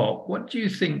the spot, what do you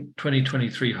think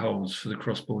 2023 holds for the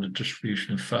cross-border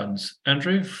distribution of funds?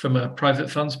 Andrew, from a private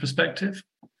funds perspective?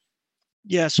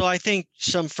 Yeah, so I think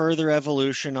some further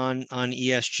evolution on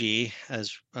ESG,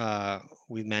 as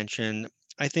we mentioned.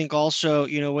 I think also,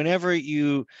 whenever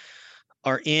you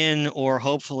are in, or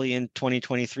hopefully in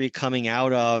 2023 coming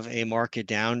out of a market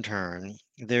downturn,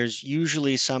 there's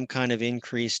usually some kind of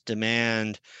increased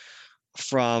demand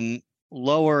from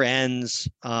lower ends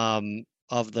of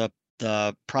the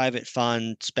private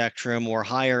fund spectrum or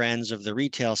higher ends of the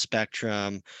retail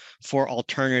spectrum for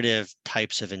alternative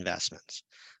types of investments.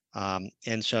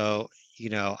 And so,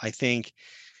 I think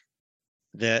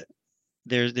that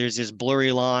there's this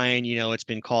blurry line, it's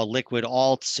been called liquid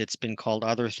alts, it's been called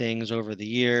other things over the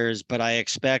years, but I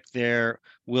expect there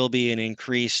will be an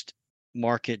increased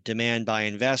market demand by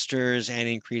investors and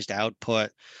increased output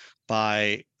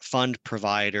by fund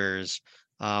providers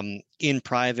in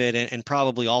private and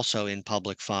probably also in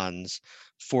public funds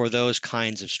for those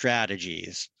kinds of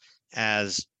strategies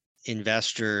as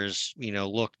investors,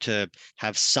 look to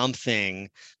have something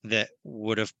that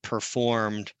would have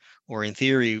performed, or in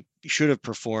theory should have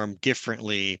performed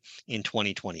differently in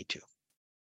 2022.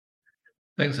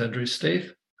 Thanks, Andrew.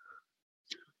 Steve?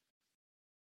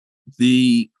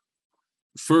 The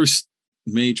first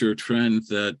major trend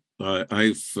that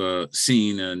I've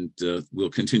seen and will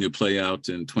continue to play out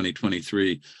in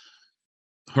 2023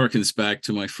 harkens back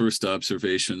to my first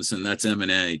observations, and that's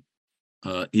M&A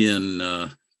in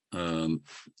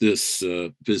this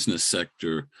business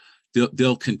sector.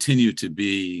 There'll continue to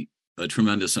be a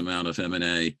tremendous amount of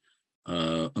M&A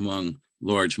among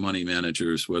large money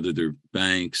managers, whether they're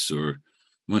banks or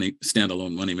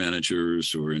standalone money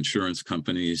managers or insurance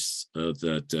companies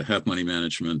that have money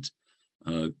management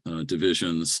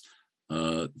divisions.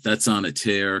 That's on a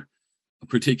tear.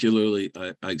 Particularly,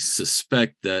 I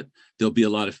suspect that there'll be a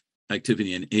lot of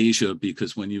activity in Asia,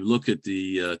 because when you look at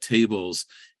the tables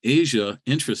Asia,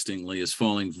 interestingly, is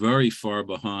falling very far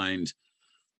behind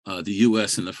the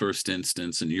US in the first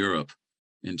instance and Europe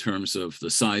in terms of the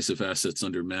size of assets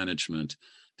under management.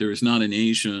 There is not an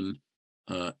Asian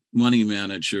money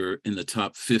manager in the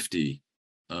top 50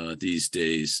 these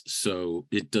days. So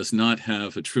it does not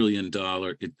have $1 trillion.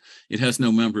 It has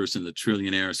no members in the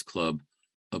Trillionaires Club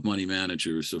of money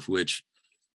managers, of which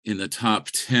in the top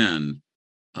 10,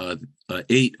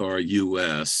 8 are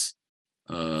US,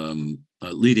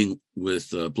 leading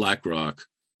with BlackRock,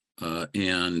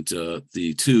 and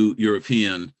the 2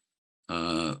 European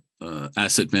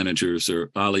asset managers are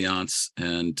Allianz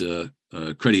and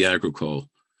Crédit Agricole.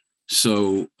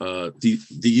 So the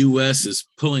US is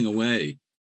pulling away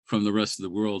from the rest of the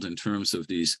world in terms of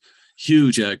these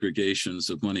huge aggregations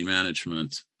of money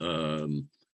management.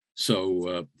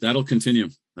 So that'll continue.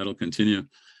 That'll continue.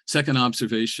 Second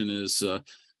observation is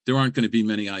there aren't going to be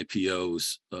many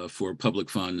IPOs for public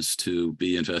funds to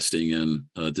be investing in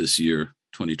this year,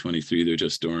 2023. There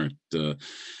just aren't.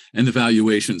 And the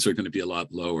valuations are going to be a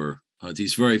lot lower.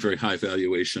 These very, very high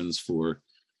valuations for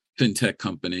fintech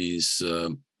companies,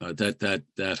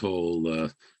 that whole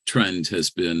trend has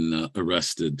been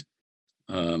arrested.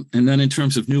 And then in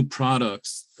terms of new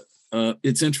products,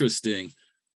 it's interesting.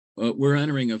 We're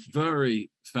entering a very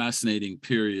fascinating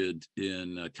period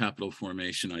in capital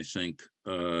formation, I think,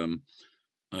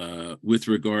 with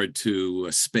regard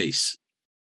to space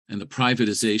and the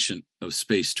privatization of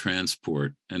space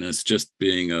transport. And as just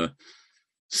being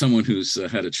someone who's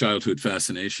had a childhood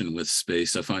fascination with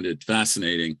space, I find it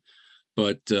fascinating.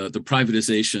 But the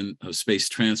privatization of space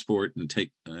transport and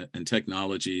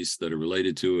technologies that are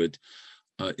related to it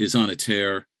is on a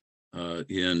tear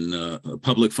in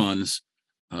public funds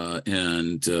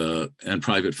and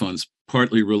private funds,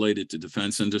 partly related to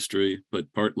defense industry,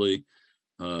 but partly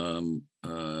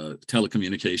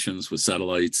telecommunications with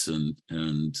satellites and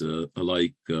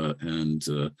alike, and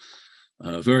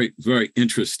very, very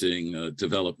interesting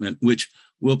development, which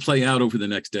will play out over the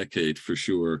next decade for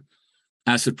sure.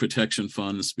 Asset protection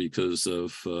funds, because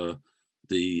of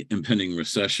the impending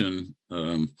recession.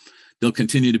 There'll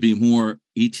continue to be more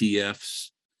ETFs.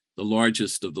 The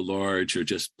largest of the large are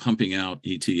just pumping out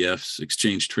ETFs,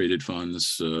 exchange traded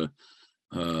funds on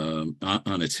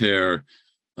a tear,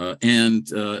 and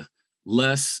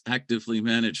less actively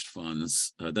managed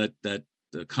funds. That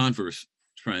converse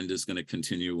trend is going to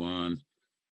continue on.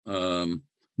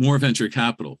 More venture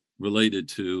capital related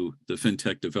to the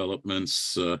fintech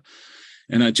developments.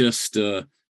 And I just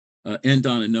end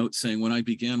on a note saying, when I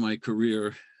began my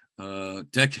career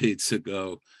decades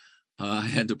ago, I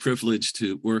had the privilege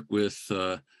to work with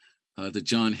the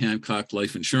John Hancock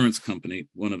Life Insurance Company,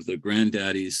 one of the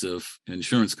granddaddies of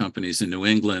insurance companies in New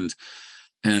England,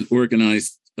 and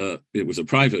organized, it was a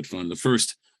private fund, the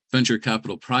first venture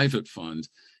capital private fund,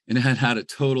 and it had a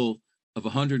total of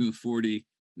 $149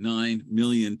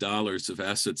 million of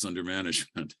assets under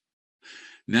management.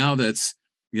 Now that's,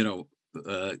 you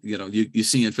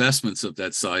see investments of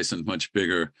that size and much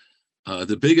bigger.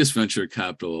 The biggest venture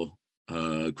capital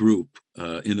group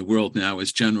in the world now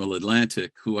is General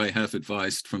Atlantic, who I have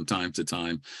advised from time to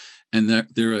time, and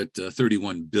they're at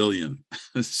 31 billion.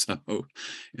 So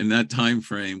in that time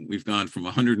frame, we've gone from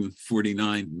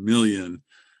 149 million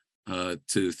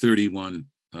to 31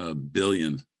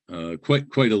 billion. Quite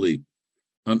a leap.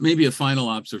 Maybe a final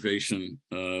observation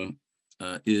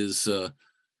is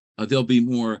there'll be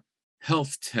more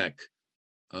health tech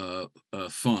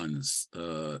funds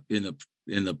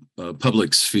in the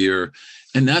public sphere,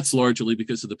 and that's largely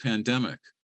because of the pandemic.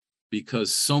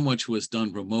 Because so much was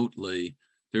done remotely,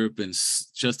 there have been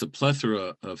just a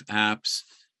plethora of apps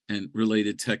and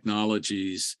related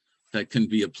technologies that can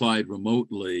be applied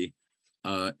remotely,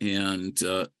 and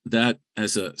that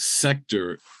as a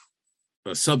sector,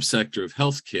 a subsector of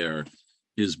healthcare,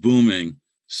 is booming.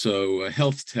 So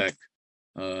health tech,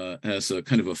 as a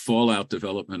kind of a fallout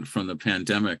development from the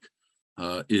pandemic,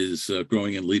 is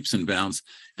growing in leaps and bounds.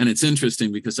 And it's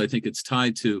interesting because I think it's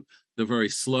tied to the very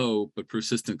slow but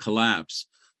persistent collapse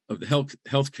of the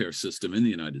healthcare system in the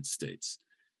United States.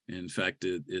 In fact,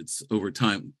 it's over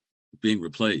time being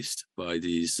replaced by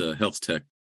these health tech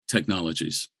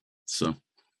technologies. So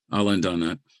I'll end on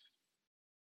that.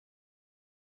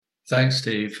 Thanks,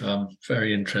 Steve.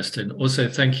 Very interesting. Also,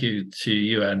 thank you to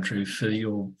you, Andrew, for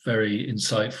your very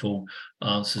insightful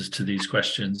answers to these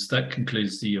questions. That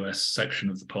concludes the US section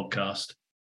of the podcast.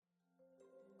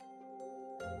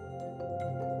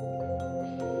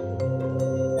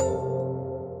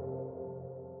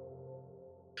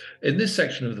 In this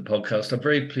section of the podcast, I'm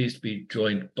very pleased to be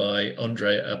joined by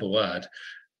Andre Abouad,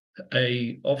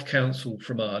 of counsel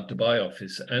from our Dubai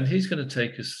office, and he's going to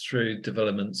take us through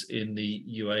developments in the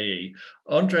UAE.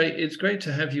 Andre, it's great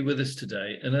to have you with us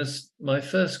today. And as my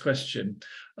first question,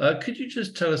 could you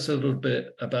just tell us a little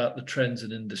bit about the trends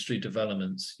and industry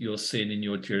developments you're seeing in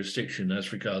your jurisdiction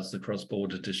as regards the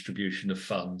cross-border distribution of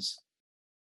funds?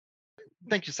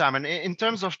 Thank you, Simon. In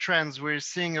terms of trends, we're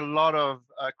seeing a lot of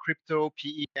crypto,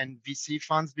 PE, and VC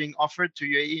funds being offered to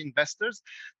UAE investors.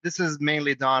 This is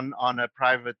mainly done on a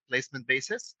private placement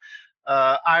basis.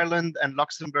 Ireland and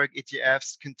Luxembourg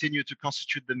ETFs continue to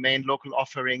constitute the main local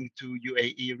offering to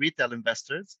UAE retail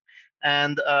investors.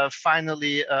 And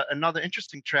finally, another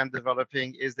interesting trend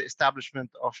developing is the establishment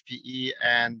of PE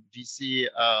and VC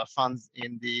funds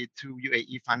in the 2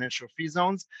 UAE financial free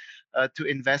zones to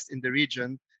invest in the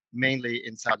region, mainly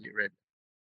in Saudi Arabia.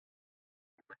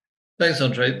 Thanks,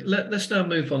 Andre. Let's now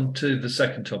move on to the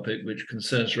second topic, which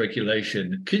concerns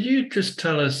regulation. Could you just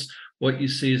tell us what you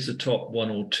see as the top 1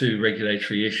 or 2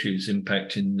 regulatory issues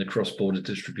impacting the cross-border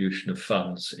distribution of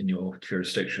funds in your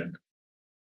jurisdiction?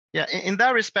 Yeah, in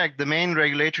that respect, the main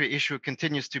regulatory issue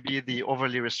continues to be the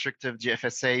overly restrictive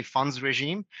GFSA funds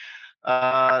regime.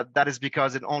 That is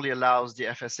because it only allows the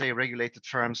FSA regulated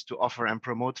firms to offer and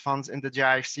promote funds in the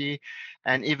GIFC.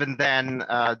 And even then,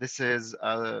 this is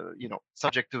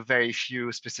subject to very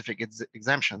few specific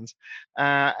exemptions.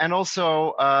 And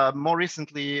also, more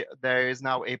recently, there is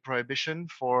now a prohibition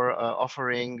for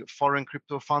offering foreign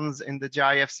crypto funds in the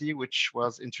GIFC, which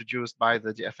was introduced by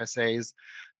the GFSA's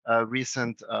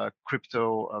recent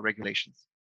crypto regulations.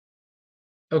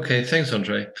 Okay, thanks,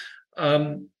 Andre.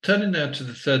 Turning now to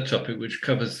the third topic, which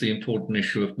covers the important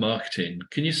issue of marketing.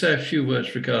 Can you say a few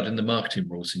words regarding the marketing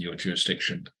rules in your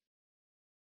jurisdiction?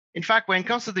 In fact, when it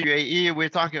comes to the UAE, we're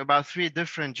talking about 3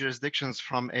 different jurisdictions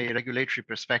from a regulatory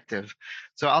perspective.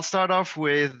 So I'll start off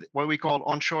with what we call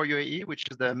onshore UAE, which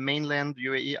is the mainland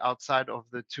UAE outside of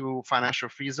the 2 financial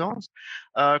free zones.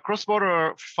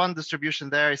 Cross-border fund distribution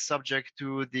there is subject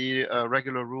to the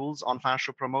regular rules on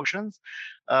financial promotions.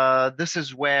 This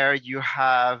is where you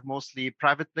have mostly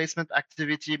private placement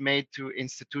activity made to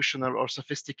institutional or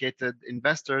sophisticated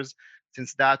investors,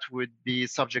 since that would be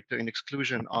subject to an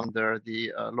exclusion under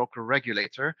the local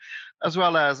regulator, as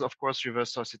well as, of course,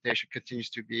 reverse solicitation continues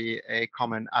to be a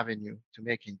common avenue to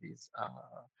making these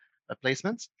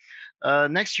placements.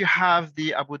 Next, you have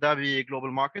the Abu Dhabi Global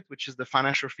Market, which is the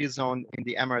financial free zone in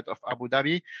the Emirate of Abu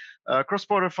Dhabi.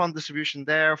 Cross-border fund distribution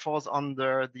there falls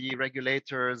under the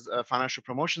regulator's financial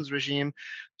promotions regime,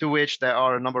 to which there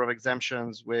are a number of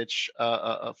exemptions which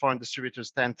foreign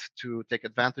distributors tend to take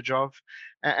advantage of.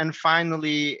 And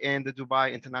finally, in the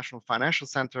Dubai International Financial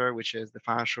Center, which is the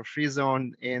financial free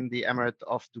zone in the Emirate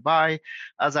of Dubai,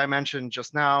 as I mentioned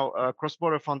just now,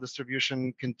 cross-border fund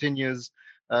distribution continues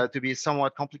to be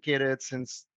somewhat complicated,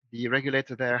 since the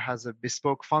regulator there has a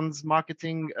bespoke funds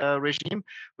marketing regime,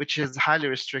 which is highly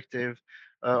restrictive,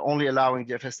 only allowing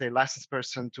the FSA licensed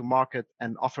person to market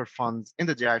and offer funds in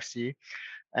the GIFC,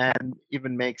 and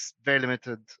even makes very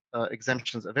limited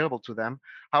exemptions available to them.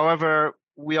 However,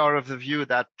 we are of the view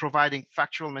that providing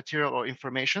factual material or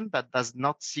information that does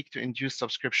not seek to induce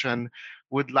subscription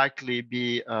would likely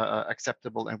be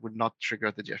acceptable and would not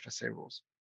trigger the GFSA rules.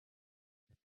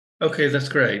 Okay, that's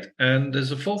great. And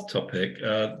there's a fourth topic.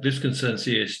 This concerns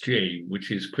ESG, which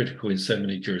is critical in so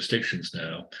many jurisdictions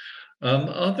now.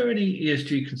 Are there any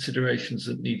ESG considerations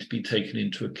that need to be taken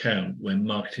into account when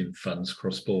marketing funds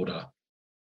cross-border?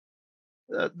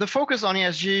 The focus on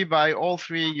ESG by all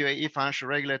 3 UAE financial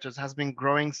regulators has been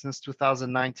growing since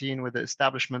 2019 with the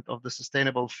establishment of the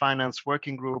Sustainable Finance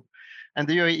Working Group, and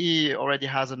the UAE already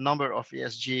has a number of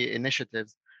ESG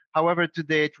initiatives. However, to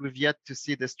date, we've yet to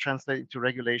see this translate into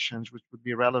regulations which would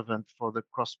be relevant for the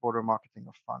cross-border marketing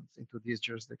of funds into these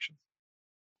jurisdictions.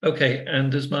 Okay,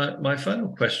 and as my final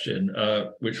question,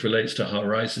 which relates to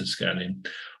horizon scanning,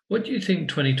 what do you think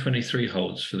 2023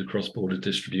 holds for the cross-border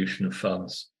distribution of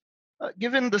funds?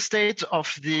 Given the state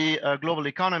of the global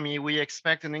economy, we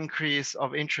expect an increase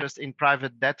of interest in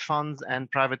private debt funds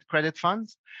and private credit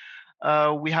funds.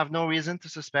 We have no reason to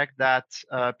suspect that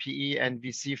PE and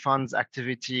VC funds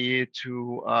activity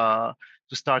to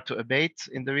start to abate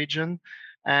in the region.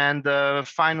 And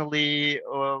finally,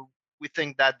 we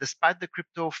think that despite the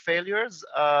crypto failures,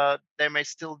 there may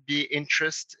still be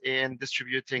interest in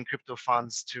distributing crypto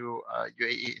funds to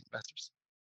UAE investors.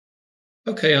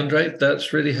 Okay, Andre,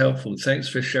 that's really helpful. Thanks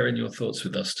for sharing your thoughts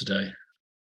with us today.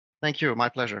 Thank you. My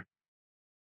pleasure.